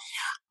about,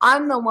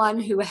 I'm the one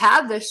who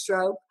had this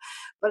stroke,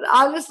 but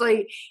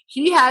honestly,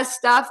 he has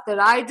stuff that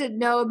I didn't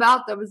know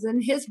about that was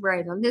in his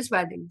brain on his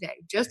wedding day,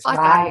 just like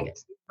I did. Right.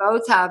 We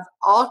both have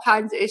all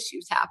kinds of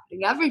issues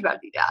happening.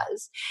 Everybody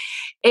does.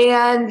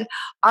 And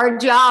our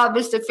job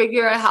is to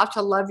figure out how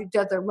to love each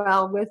other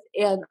well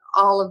within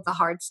all of the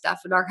hard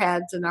stuff in our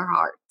heads and our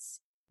hearts.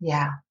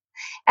 Yeah.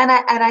 And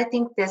I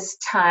think this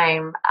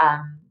time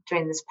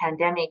during this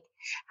pandemic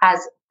has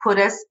put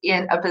us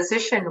in a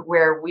position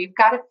where we've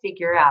got to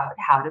figure out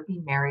how to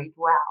be married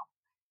well.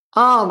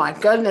 Oh my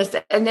goodness.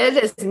 And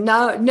it is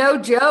no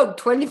joke,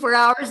 24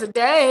 hours a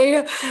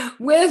day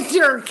with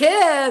your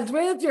kids,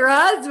 with your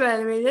husband.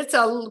 I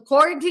mean,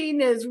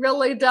 quarantine has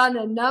really done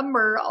a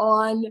number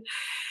on,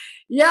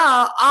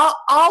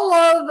 all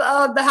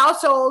of the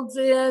households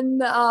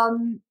in,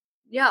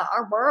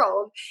 our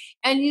world.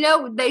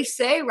 And, they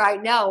say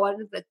right now,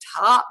 one of the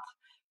top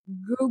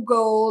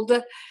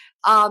Googled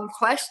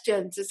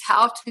questions is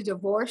how to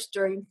divorce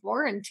during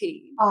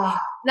quarantine. Oh,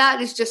 That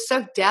is just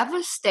so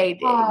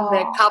devastating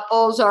that oh,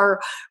 couples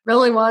are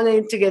really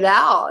wanting to get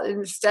out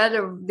instead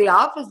of the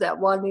opposite,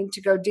 wanting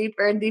to go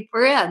deeper and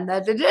deeper in.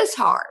 That it is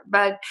hard,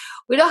 but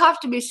we don't have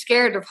to be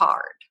scared of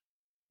hard.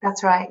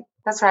 that's right.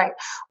 That's right.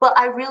 Well,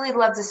 I really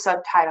love the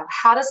subtitle,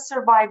 How to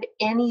Survive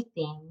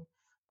Anything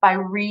by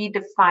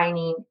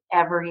Redefining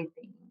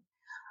Everything.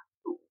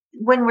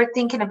 When we're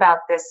thinking about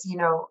this,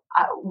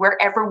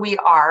 wherever we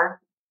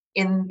are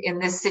in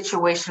this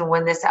situation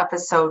when this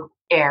episode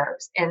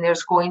airs, and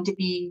there's going to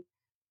be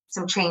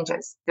some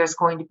changes, there's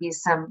going to be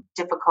some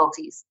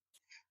difficulties.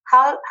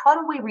 How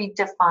do we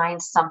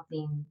redefine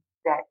something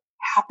that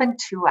happened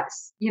to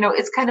us?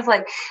 It's kind of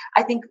like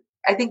I think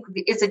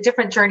it's a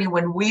different journey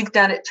when we've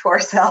done it to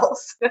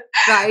ourselves.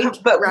 Right.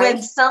 But right.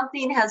 when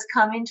something has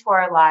come into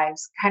our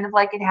lives, kind of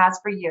like it has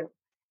for you,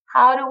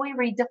 how do we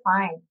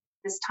redefine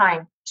this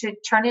time to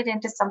turn it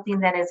into something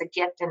that is a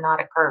gift and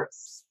not a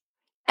curse?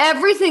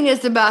 Everything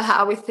is about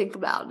how we think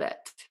about it.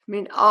 I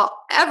mean,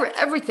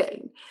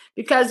 everything,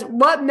 because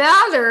what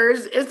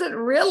matters isn't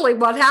really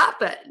what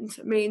happened.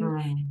 I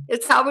mean,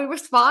 it's how we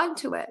respond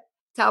to it.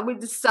 It's how we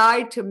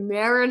decide to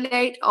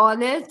marinate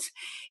on it.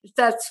 It's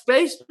that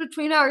space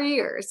between our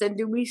ears. And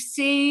do we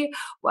see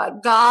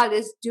what God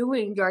is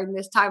doing during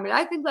this time? And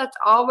I think that's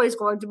always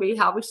going to be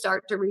how we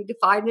start to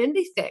redefine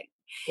anything.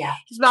 Yeah.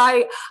 It's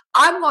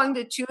I'm going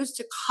to choose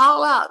to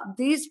call out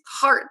these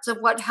parts of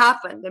what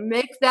happened and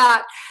make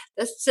that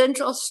the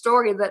central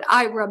story that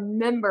I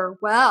remember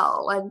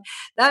well. And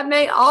that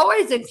may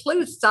always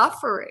include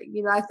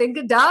suffering. I think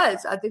it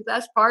does. I think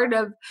that's part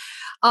of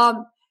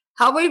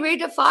how we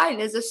redefine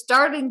as a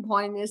starting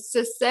point, is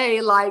to say,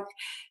 like,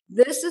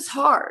 this is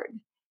hard.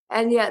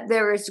 And yet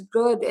there is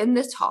good in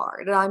this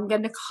hard. And I'm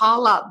going to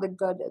call out the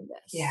good in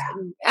this. Yeah.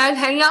 And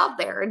hang out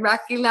there and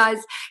recognize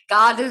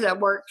God is at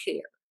work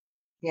here.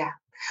 Yeah.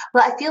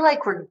 Well, I feel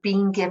like we're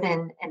being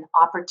given an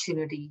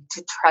opportunity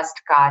to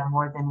trust God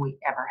more than we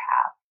ever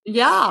have.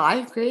 Yeah,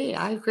 I agree.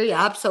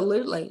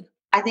 Absolutely.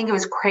 I think it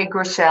was Craig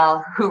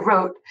Rochelle who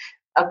wrote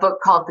a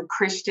book called The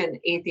Christian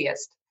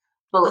Atheist,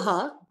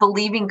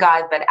 believing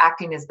God but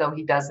acting as though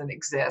he doesn't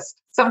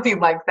exist, something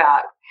like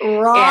that.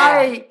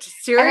 Right.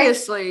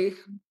 Seriously.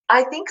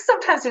 I think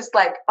sometimes it's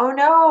like, oh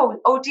no,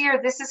 oh dear,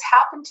 this has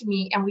happened to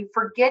me. And we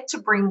forget to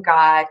bring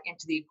God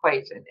into the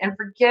equation and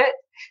forget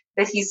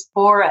that he's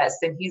for us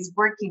and he's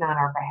working on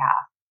our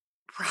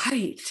behalf.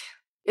 Right.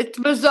 It's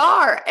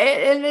bizarre.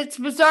 And it's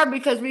bizarre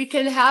because we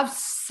can have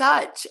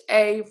such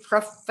a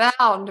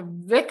profound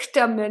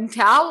victim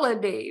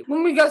mentality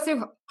when we go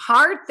through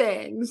hard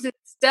things.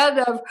 instead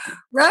of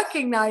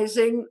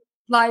recognizing,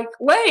 like,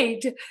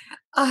 wait,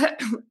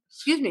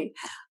 excuse me,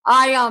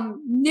 I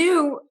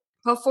knew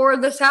before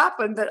this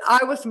happened that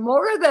I was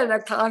more than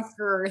a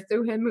conqueror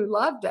through him who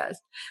loved us.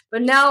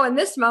 But now in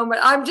this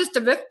moment, I'm just a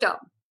victim.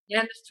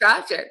 And it's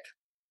tragic.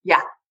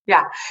 Yeah.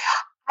 Yeah.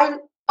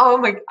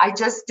 I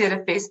just did a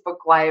Facebook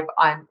Live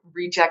on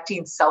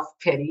rejecting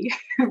self-pity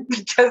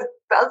because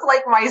that's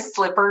like my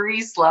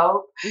slippery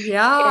slope. And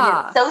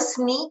Yeah. it's so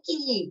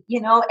sneaky,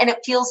 and it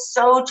feels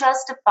so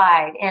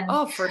justified.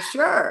 Oh, for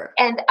sure.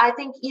 And I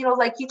think,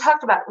 like you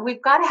talked about,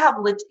 we've got to have,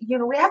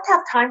 we have to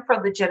have time for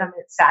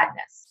legitimate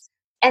sadness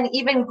and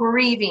even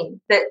grieving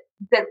that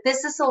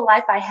this is the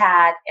life I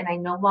had and I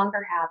no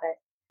longer have it.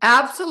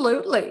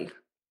 Absolutely.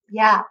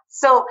 Yeah.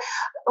 So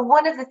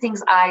one of the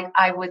things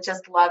I would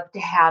just love to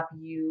have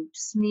you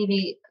just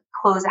maybe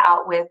close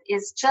out with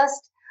is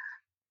just,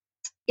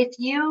 if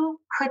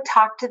you could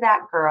talk to that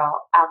girl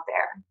out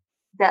there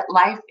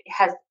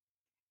that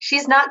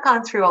she's not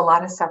gone through a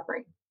lot of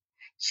suffering.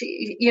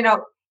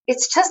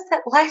 It's just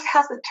that life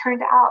hasn't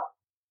turned out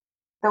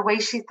the way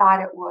she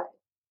thought it would.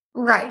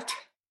 Right.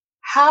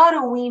 How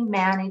do we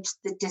manage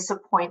the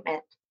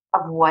disappointment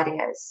of what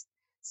is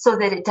so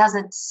that it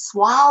doesn't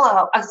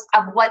swallow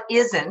of what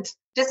isn't,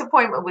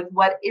 disappointment with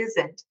what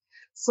isn't,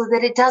 so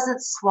that it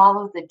doesn't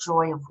swallow the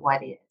joy of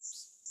what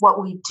is,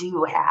 what we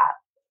do have?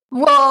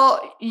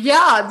 Well,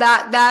 yeah,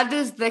 that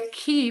is the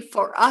key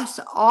for us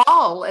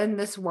all in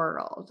this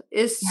world,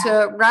 is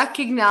to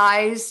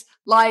recognize,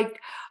 like,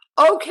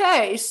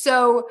 okay,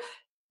 so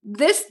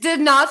this did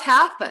not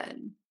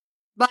happen,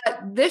 but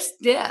this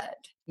did.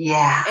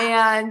 Yeah.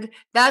 And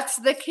that's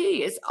the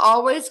key. It's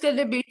always going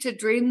to be to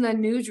dream the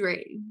new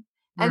dream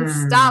and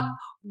stop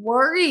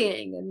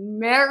worrying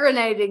and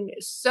marinating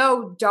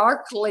so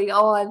darkly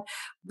on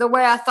the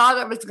way I thought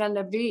it was going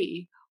to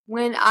be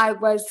when I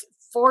was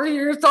 4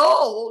 years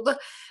old.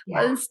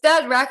 Yeah.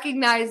 Instead,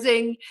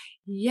 recognizing,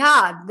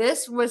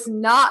 this was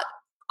not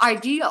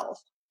ideal,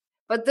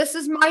 but this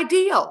is my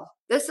deal.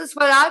 This is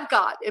what I've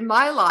got in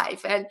my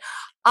life. And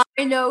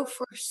I know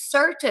for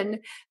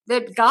certain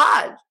that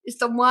God is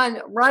the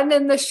one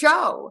running the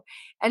show,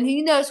 and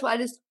he knows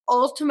what is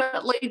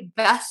ultimately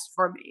best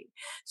for me.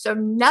 So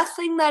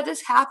nothing that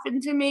has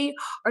happened to me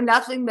or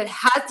nothing that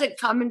hasn't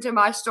come into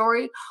my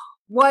story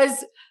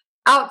was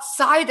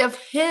outside of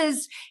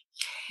his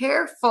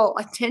careful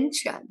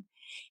attention.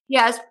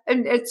 Yes,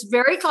 and it's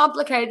very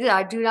complicated.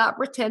 I do not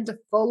pretend to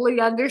fully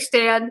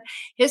understand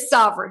his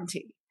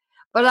sovereignty.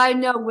 But I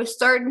know with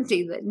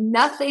certainty that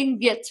nothing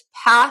gets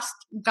past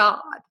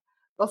God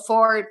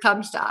before it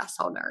comes to us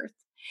on earth.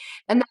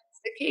 And that's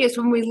the key, is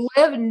when we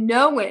live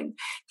knowing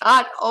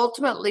God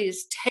ultimately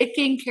is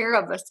taking care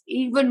of us,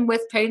 even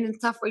with pain and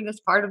suffering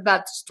as part of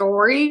that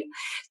story,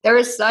 there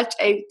is such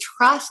a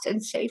trust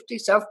and safety.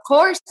 So, of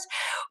course,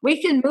 we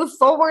can move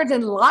forward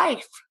in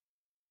life.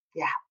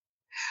 Yeah.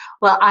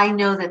 Well, I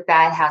know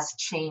that has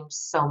changed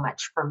so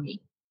much for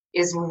me,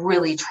 is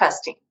really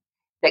trusting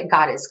that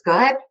God is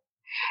good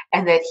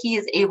and that he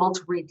is able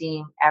to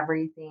redeem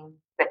everything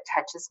that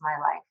touches my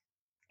life,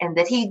 and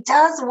that he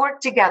does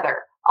work together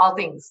all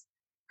things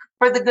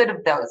for the good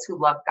of those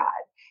who love God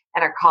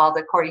and are called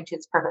according to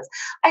his purpose.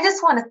 I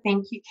just want to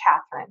thank you,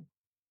 Katherine.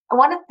 I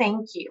want to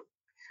thank you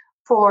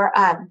for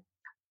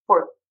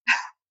for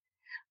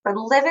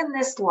living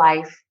this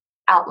life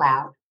out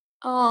loud.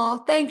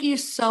 Oh, thank you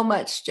so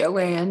much,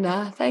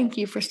 Joanna. Thank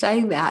you for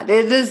saying that.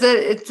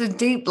 It's a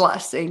deep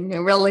blessing. It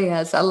really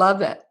is. I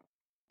love it.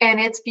 And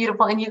it's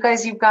beautiful. And you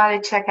guys, you've got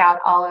to check out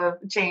all of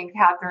Jay and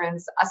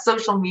Katherine's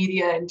social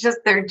media and just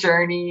their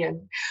journey.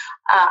 And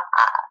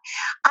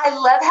I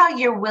love how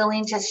you're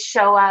willing to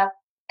show up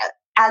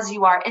as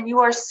you are. And you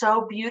are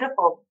so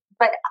beautiful.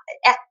 But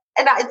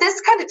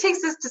this kind of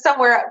takes us to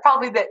somewhere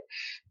probably that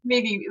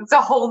maybe it's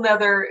a whole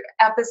nother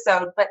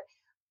episode. But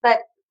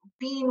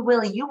being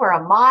willing, you were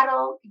a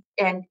model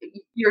and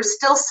you're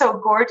still so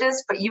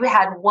gorgeous, but you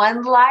had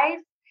one life.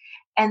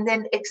 And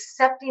then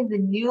accepting the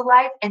new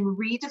life and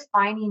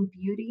redefining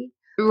beauty.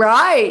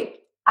 Right.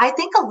 I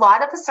think a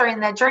lot of us are in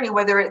that journey,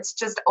 whether it's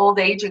just old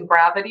age and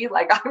gravity,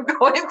 like I'm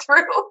going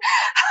through.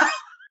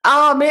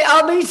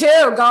 Me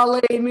too.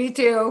 Golly, me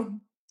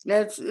too.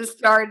 It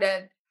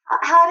started.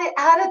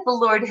 How did the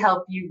Lord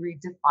help you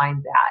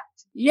redefine that?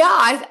 Yeah,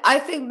 I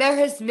think there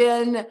has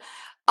been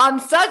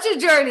such a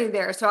journey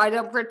there. So I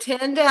don't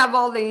pretend to have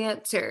all the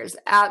answers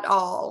at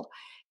all.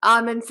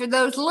 And for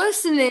those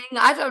listening,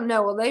 I don't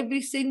know, will they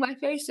be seeing my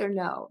face or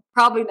no?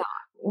 Probably not.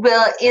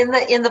 Well, in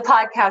the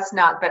podcast,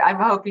 not, but I'm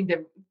hoping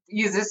to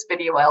use this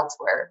video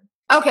elsewhere.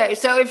 Okay,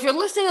 so if you're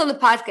listening on the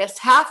podcast,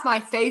 half my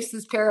face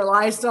is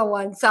paralyzed on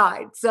one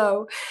side.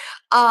 So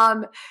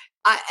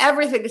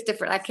everything is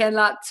different. I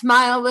cannot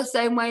smile the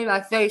same way.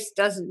 My face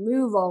doesn't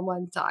move on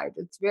one side.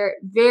 It's very,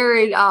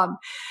 very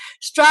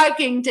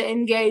striking to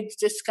engage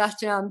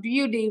discussion on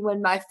beauty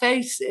when my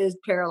face is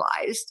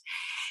paralyzed.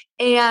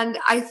 And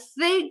I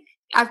think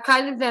I've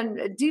kind of done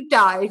a deep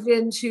dive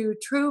into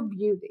true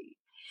beauty.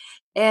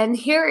 And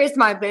here is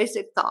my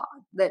basic thought,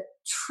 that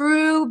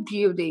true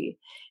beauty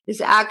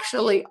is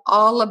actually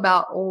all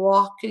about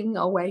walking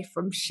away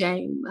from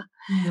shame,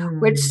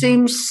 which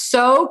seems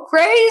so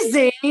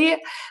crazy,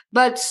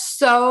 but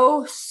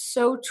so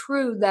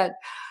true, that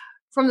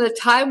from the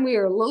time we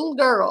are little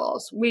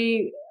girls,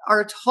 we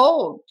are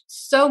told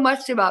so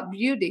much about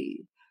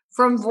beauty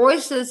from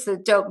voices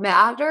that don't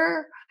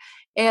matter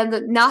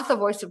and not the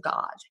voice of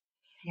God.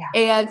 Yeah.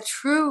 And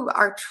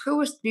our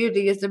truest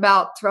beauty is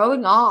about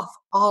throwing off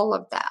all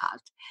of that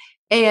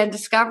and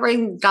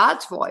discovering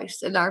God's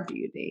voice in our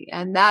beauty.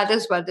 And that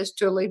is what is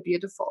truly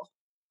beautiful.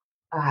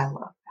 Oh, I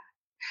love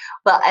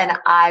that. Well, and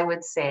I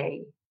would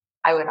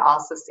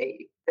also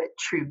say that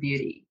true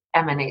beauty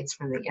emanates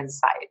from the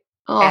inside.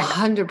 Oh,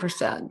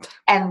 100%.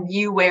 And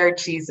you wear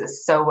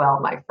Jesus so well,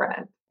 my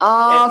friend.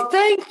 Oh,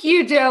 thank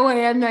you,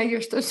 Joanna.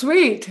 You're so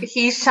sweet.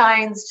 He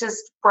shines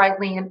just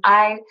brightly. And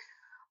I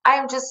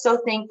am just so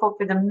thankful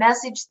for the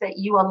message that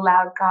you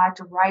allowed God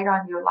to write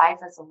on your life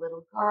as a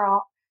little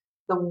girl,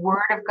 the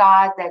word of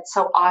God that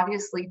so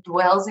obviously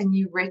dwells in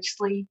you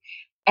richly,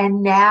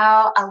 and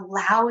now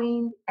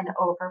allowing an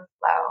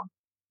overflow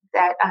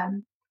that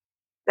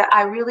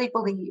I really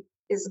believe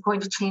is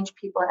going to change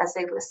people as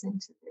they listen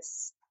to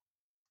this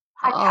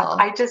podcast.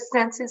 I just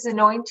sense his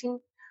anointing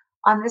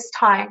on this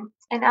time.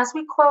 And as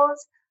we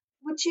close,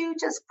 would you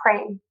just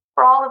pray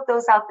for all of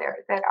those out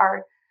there that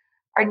are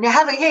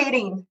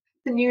navigating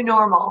the new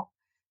normal,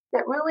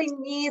 that really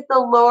need the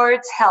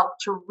Lord's help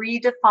to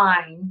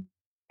redefine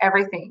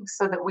everything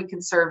so that we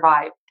can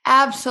survive?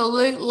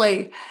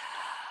 Absolutely.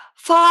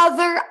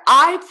 Father,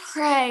 I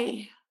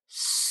pray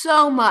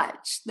so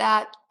much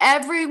that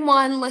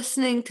everyone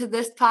listening to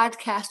this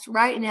podcast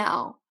right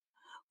now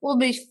will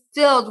be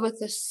filled with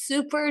the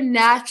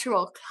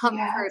supernatural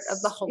comfort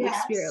of the Holy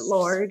Spirit,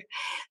 Lord.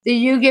 That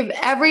you give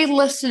every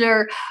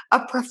listener a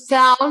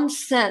profound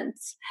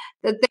sense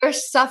that their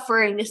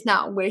suffering is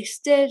not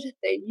wasted,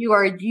 that you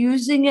are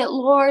using it,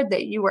 Lord,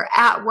 that you are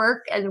at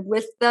work and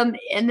with them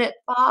in it,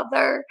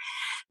 Father.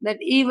 That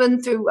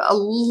even through a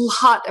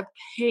lot of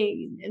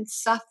pain and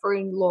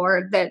suffering,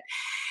 Lord, that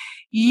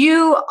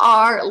you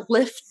are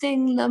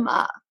lifting them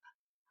up,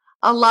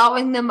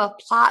 allowing them a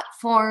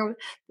platform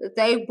that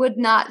they would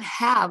not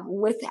have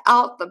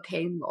without the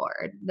pain,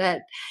 Lord,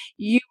 that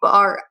you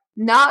are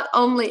not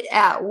only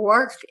at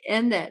work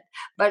in it,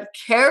 but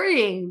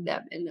carrying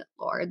them in it,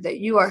 Lord, that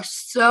you are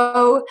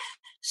so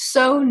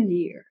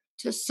near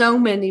to so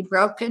many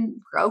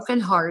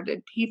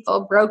broken-hearted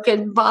people,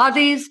 broken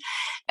bodies,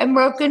 and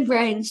broken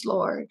brains,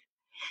 Lord.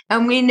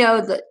 And we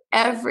know that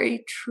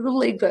every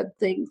truly good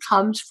thing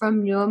comes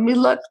from you, and we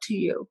look to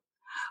you.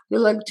 We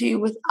look to you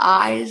with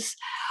eyes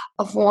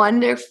of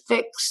wonder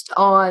fixed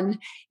on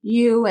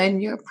you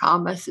and your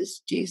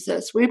promises,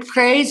 Jesus. We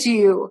praise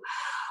you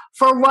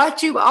for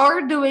what you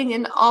are doing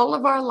in all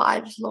of our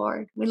lives,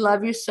 Lord. We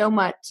love you so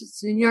much.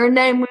 It's in your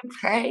name we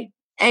pray.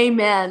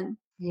 Amen.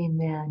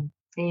 Amen.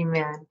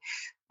 Amen.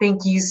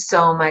 Thank you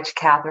so much,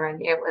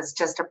 Katherine. It was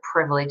just a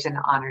privilege and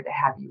honor to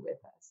have you with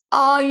us.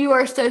 Oh, you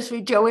are so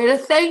sweet, Joanna.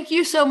 Thank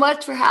you so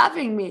much for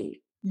having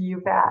me. You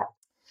bet.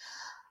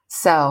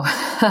 So,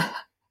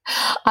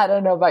 I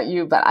don't know about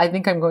you, but I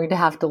think I'm going to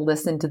have to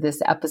listen to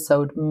this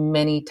episode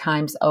many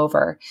times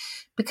over,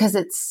 because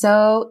it's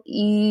so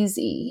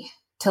easy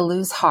to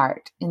lose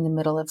heart in the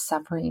middle of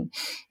suffering.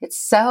 It's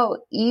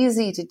so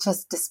easy to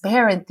just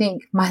despair and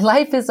think, my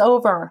life is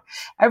over.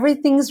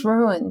 Everything's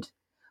ruined.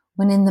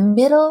 When in the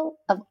middle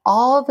of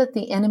all that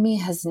the enemy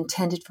has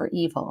intended for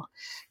evil,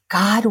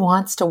 God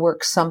wants to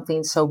work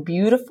something so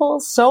beautiful,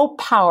 so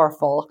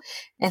powerful,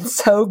 and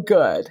so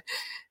good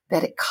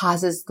that it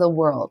causes the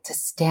world to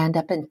stand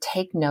up and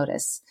take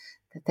notice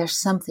that there's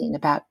something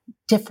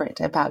different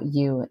about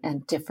you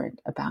and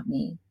different about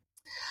me.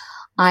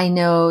 I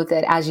know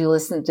that as you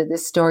listen to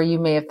this story, you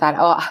may have thought,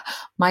 oh,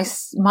 my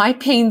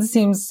pain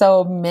seems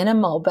so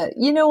minimal. But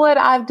you know what?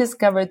 I've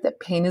discovered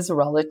that pain is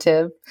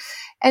relative.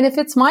 And if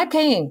it's my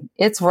pain,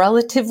 it's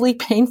relatively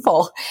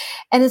painful.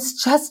 And it's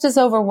just as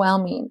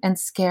overwhelming and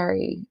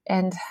scary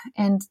and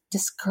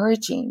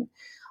discouraging.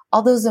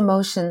 All those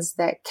emotions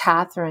that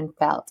Katherine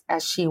felt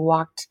as she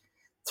walked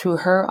through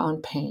her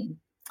own pain.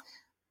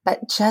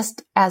 But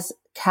just as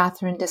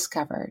Katherine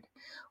discovered,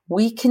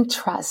 we can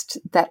trust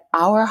that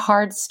our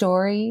hard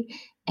story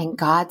and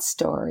God's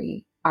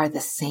story are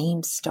the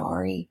same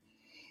story,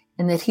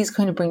 and that He's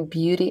going to bring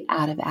beauty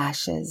out of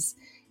ashes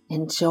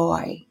and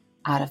joy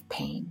out of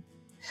pain.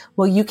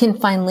 Well, you can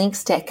find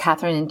links to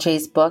Katherine and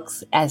Jay's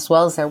books as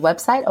well as their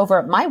website over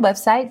at my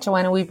website,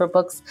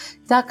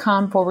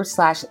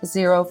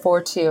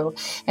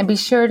 joannaweaverbooks.com/042. And be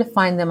sure to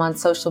find them on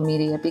social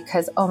media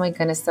because, oh my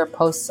goodness, their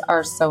posts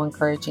are so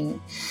encouraging.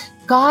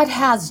 God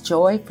has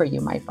joy for you,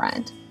 my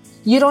friend.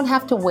 You don't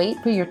have to wait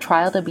for your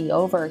trial to be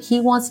over. He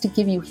wants to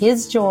give you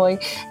His joy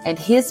and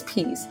His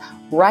peace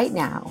right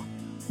now,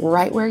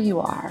 right where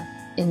you are,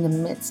 in the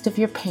midst of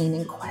your pain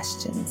and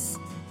questions.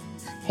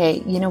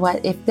 Hey, you know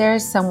what? If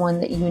there's someone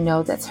that you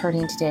know that's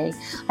hurting today,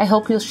 I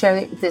hope you'll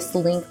share this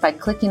link by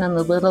clicking on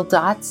the little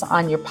dots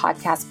on your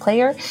podcast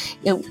player.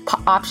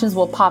 Options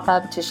will pop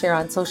up to share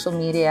on social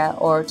media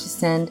or to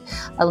send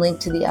a link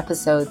to the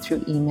episode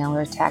through email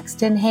or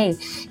text. And hey,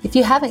 if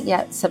you haven't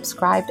yet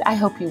subscribed, I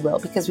hope you will,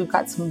 because we've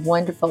got some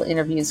wonderful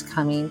interviews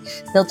coming.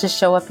 They'll just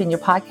show up in your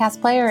podcast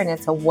player, and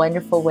it's a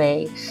wonderful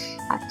way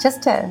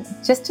just to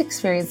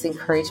experience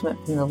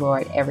encouragement from the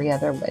Lord every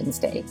other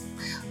Wednesday.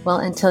 Well,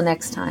 until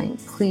next time,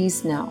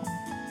 please know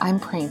I'm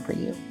praying for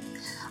you.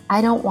 I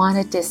don't want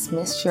to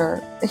dismiss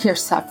your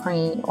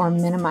suffering or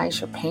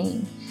minimize your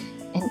pain.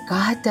 And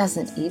God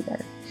doesn't either.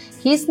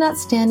 He's not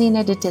standing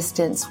at a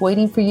distance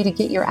waiting for you to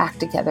get your act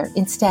together.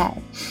 Instead,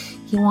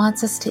 He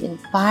wants us to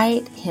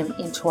invite Him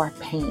into our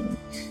pain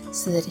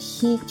so that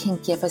He can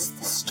give us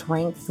the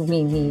strength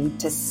we need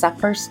to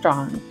suffer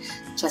strong,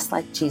 just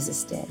like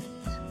Jesus did,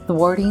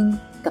 thwarting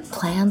the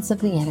plans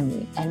of the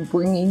enemy and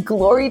bringing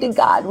glory to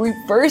God,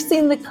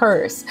 reversing the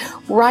curse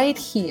right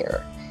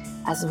here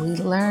as we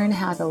learn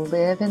how to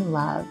live and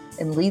love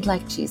and lead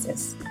like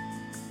Jesus,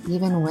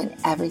 even when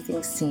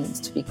everything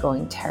seems to be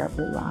going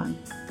terribly wrong.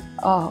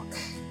 Oh,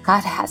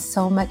 God has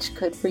so much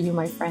good for you,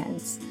 my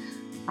friends.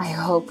 I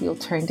hope you'll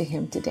turn to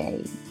Him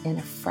today in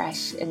a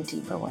fresh and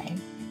deeper way.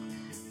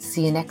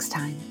 See you next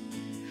time.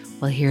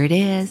 Well, here it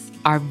is,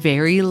 our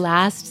very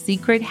last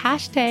secret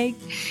hashtag.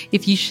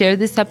 If you share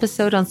this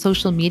episode on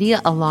social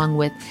media along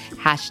with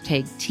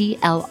hashtag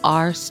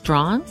TLR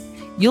Strong,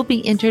 you'll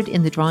be entered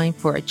in the drawing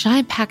for a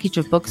giant package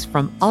of books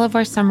from all of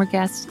our summer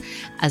guests,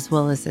 as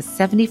well as a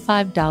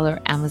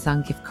 $75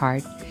 Amazon gift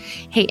card.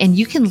 Hey, and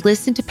you can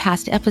listen to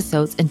past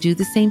episodes and do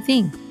the same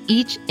thing.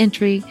 Each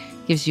entry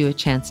gives you a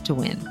chance to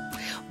win.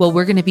 Well,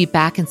 we're going to be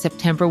back in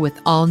September with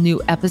all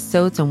new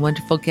episodes and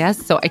wonderful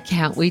guests, so I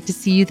can't wait to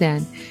see you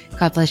then.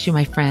 God bless you,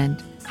 my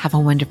friend. Have a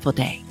wonderful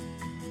day.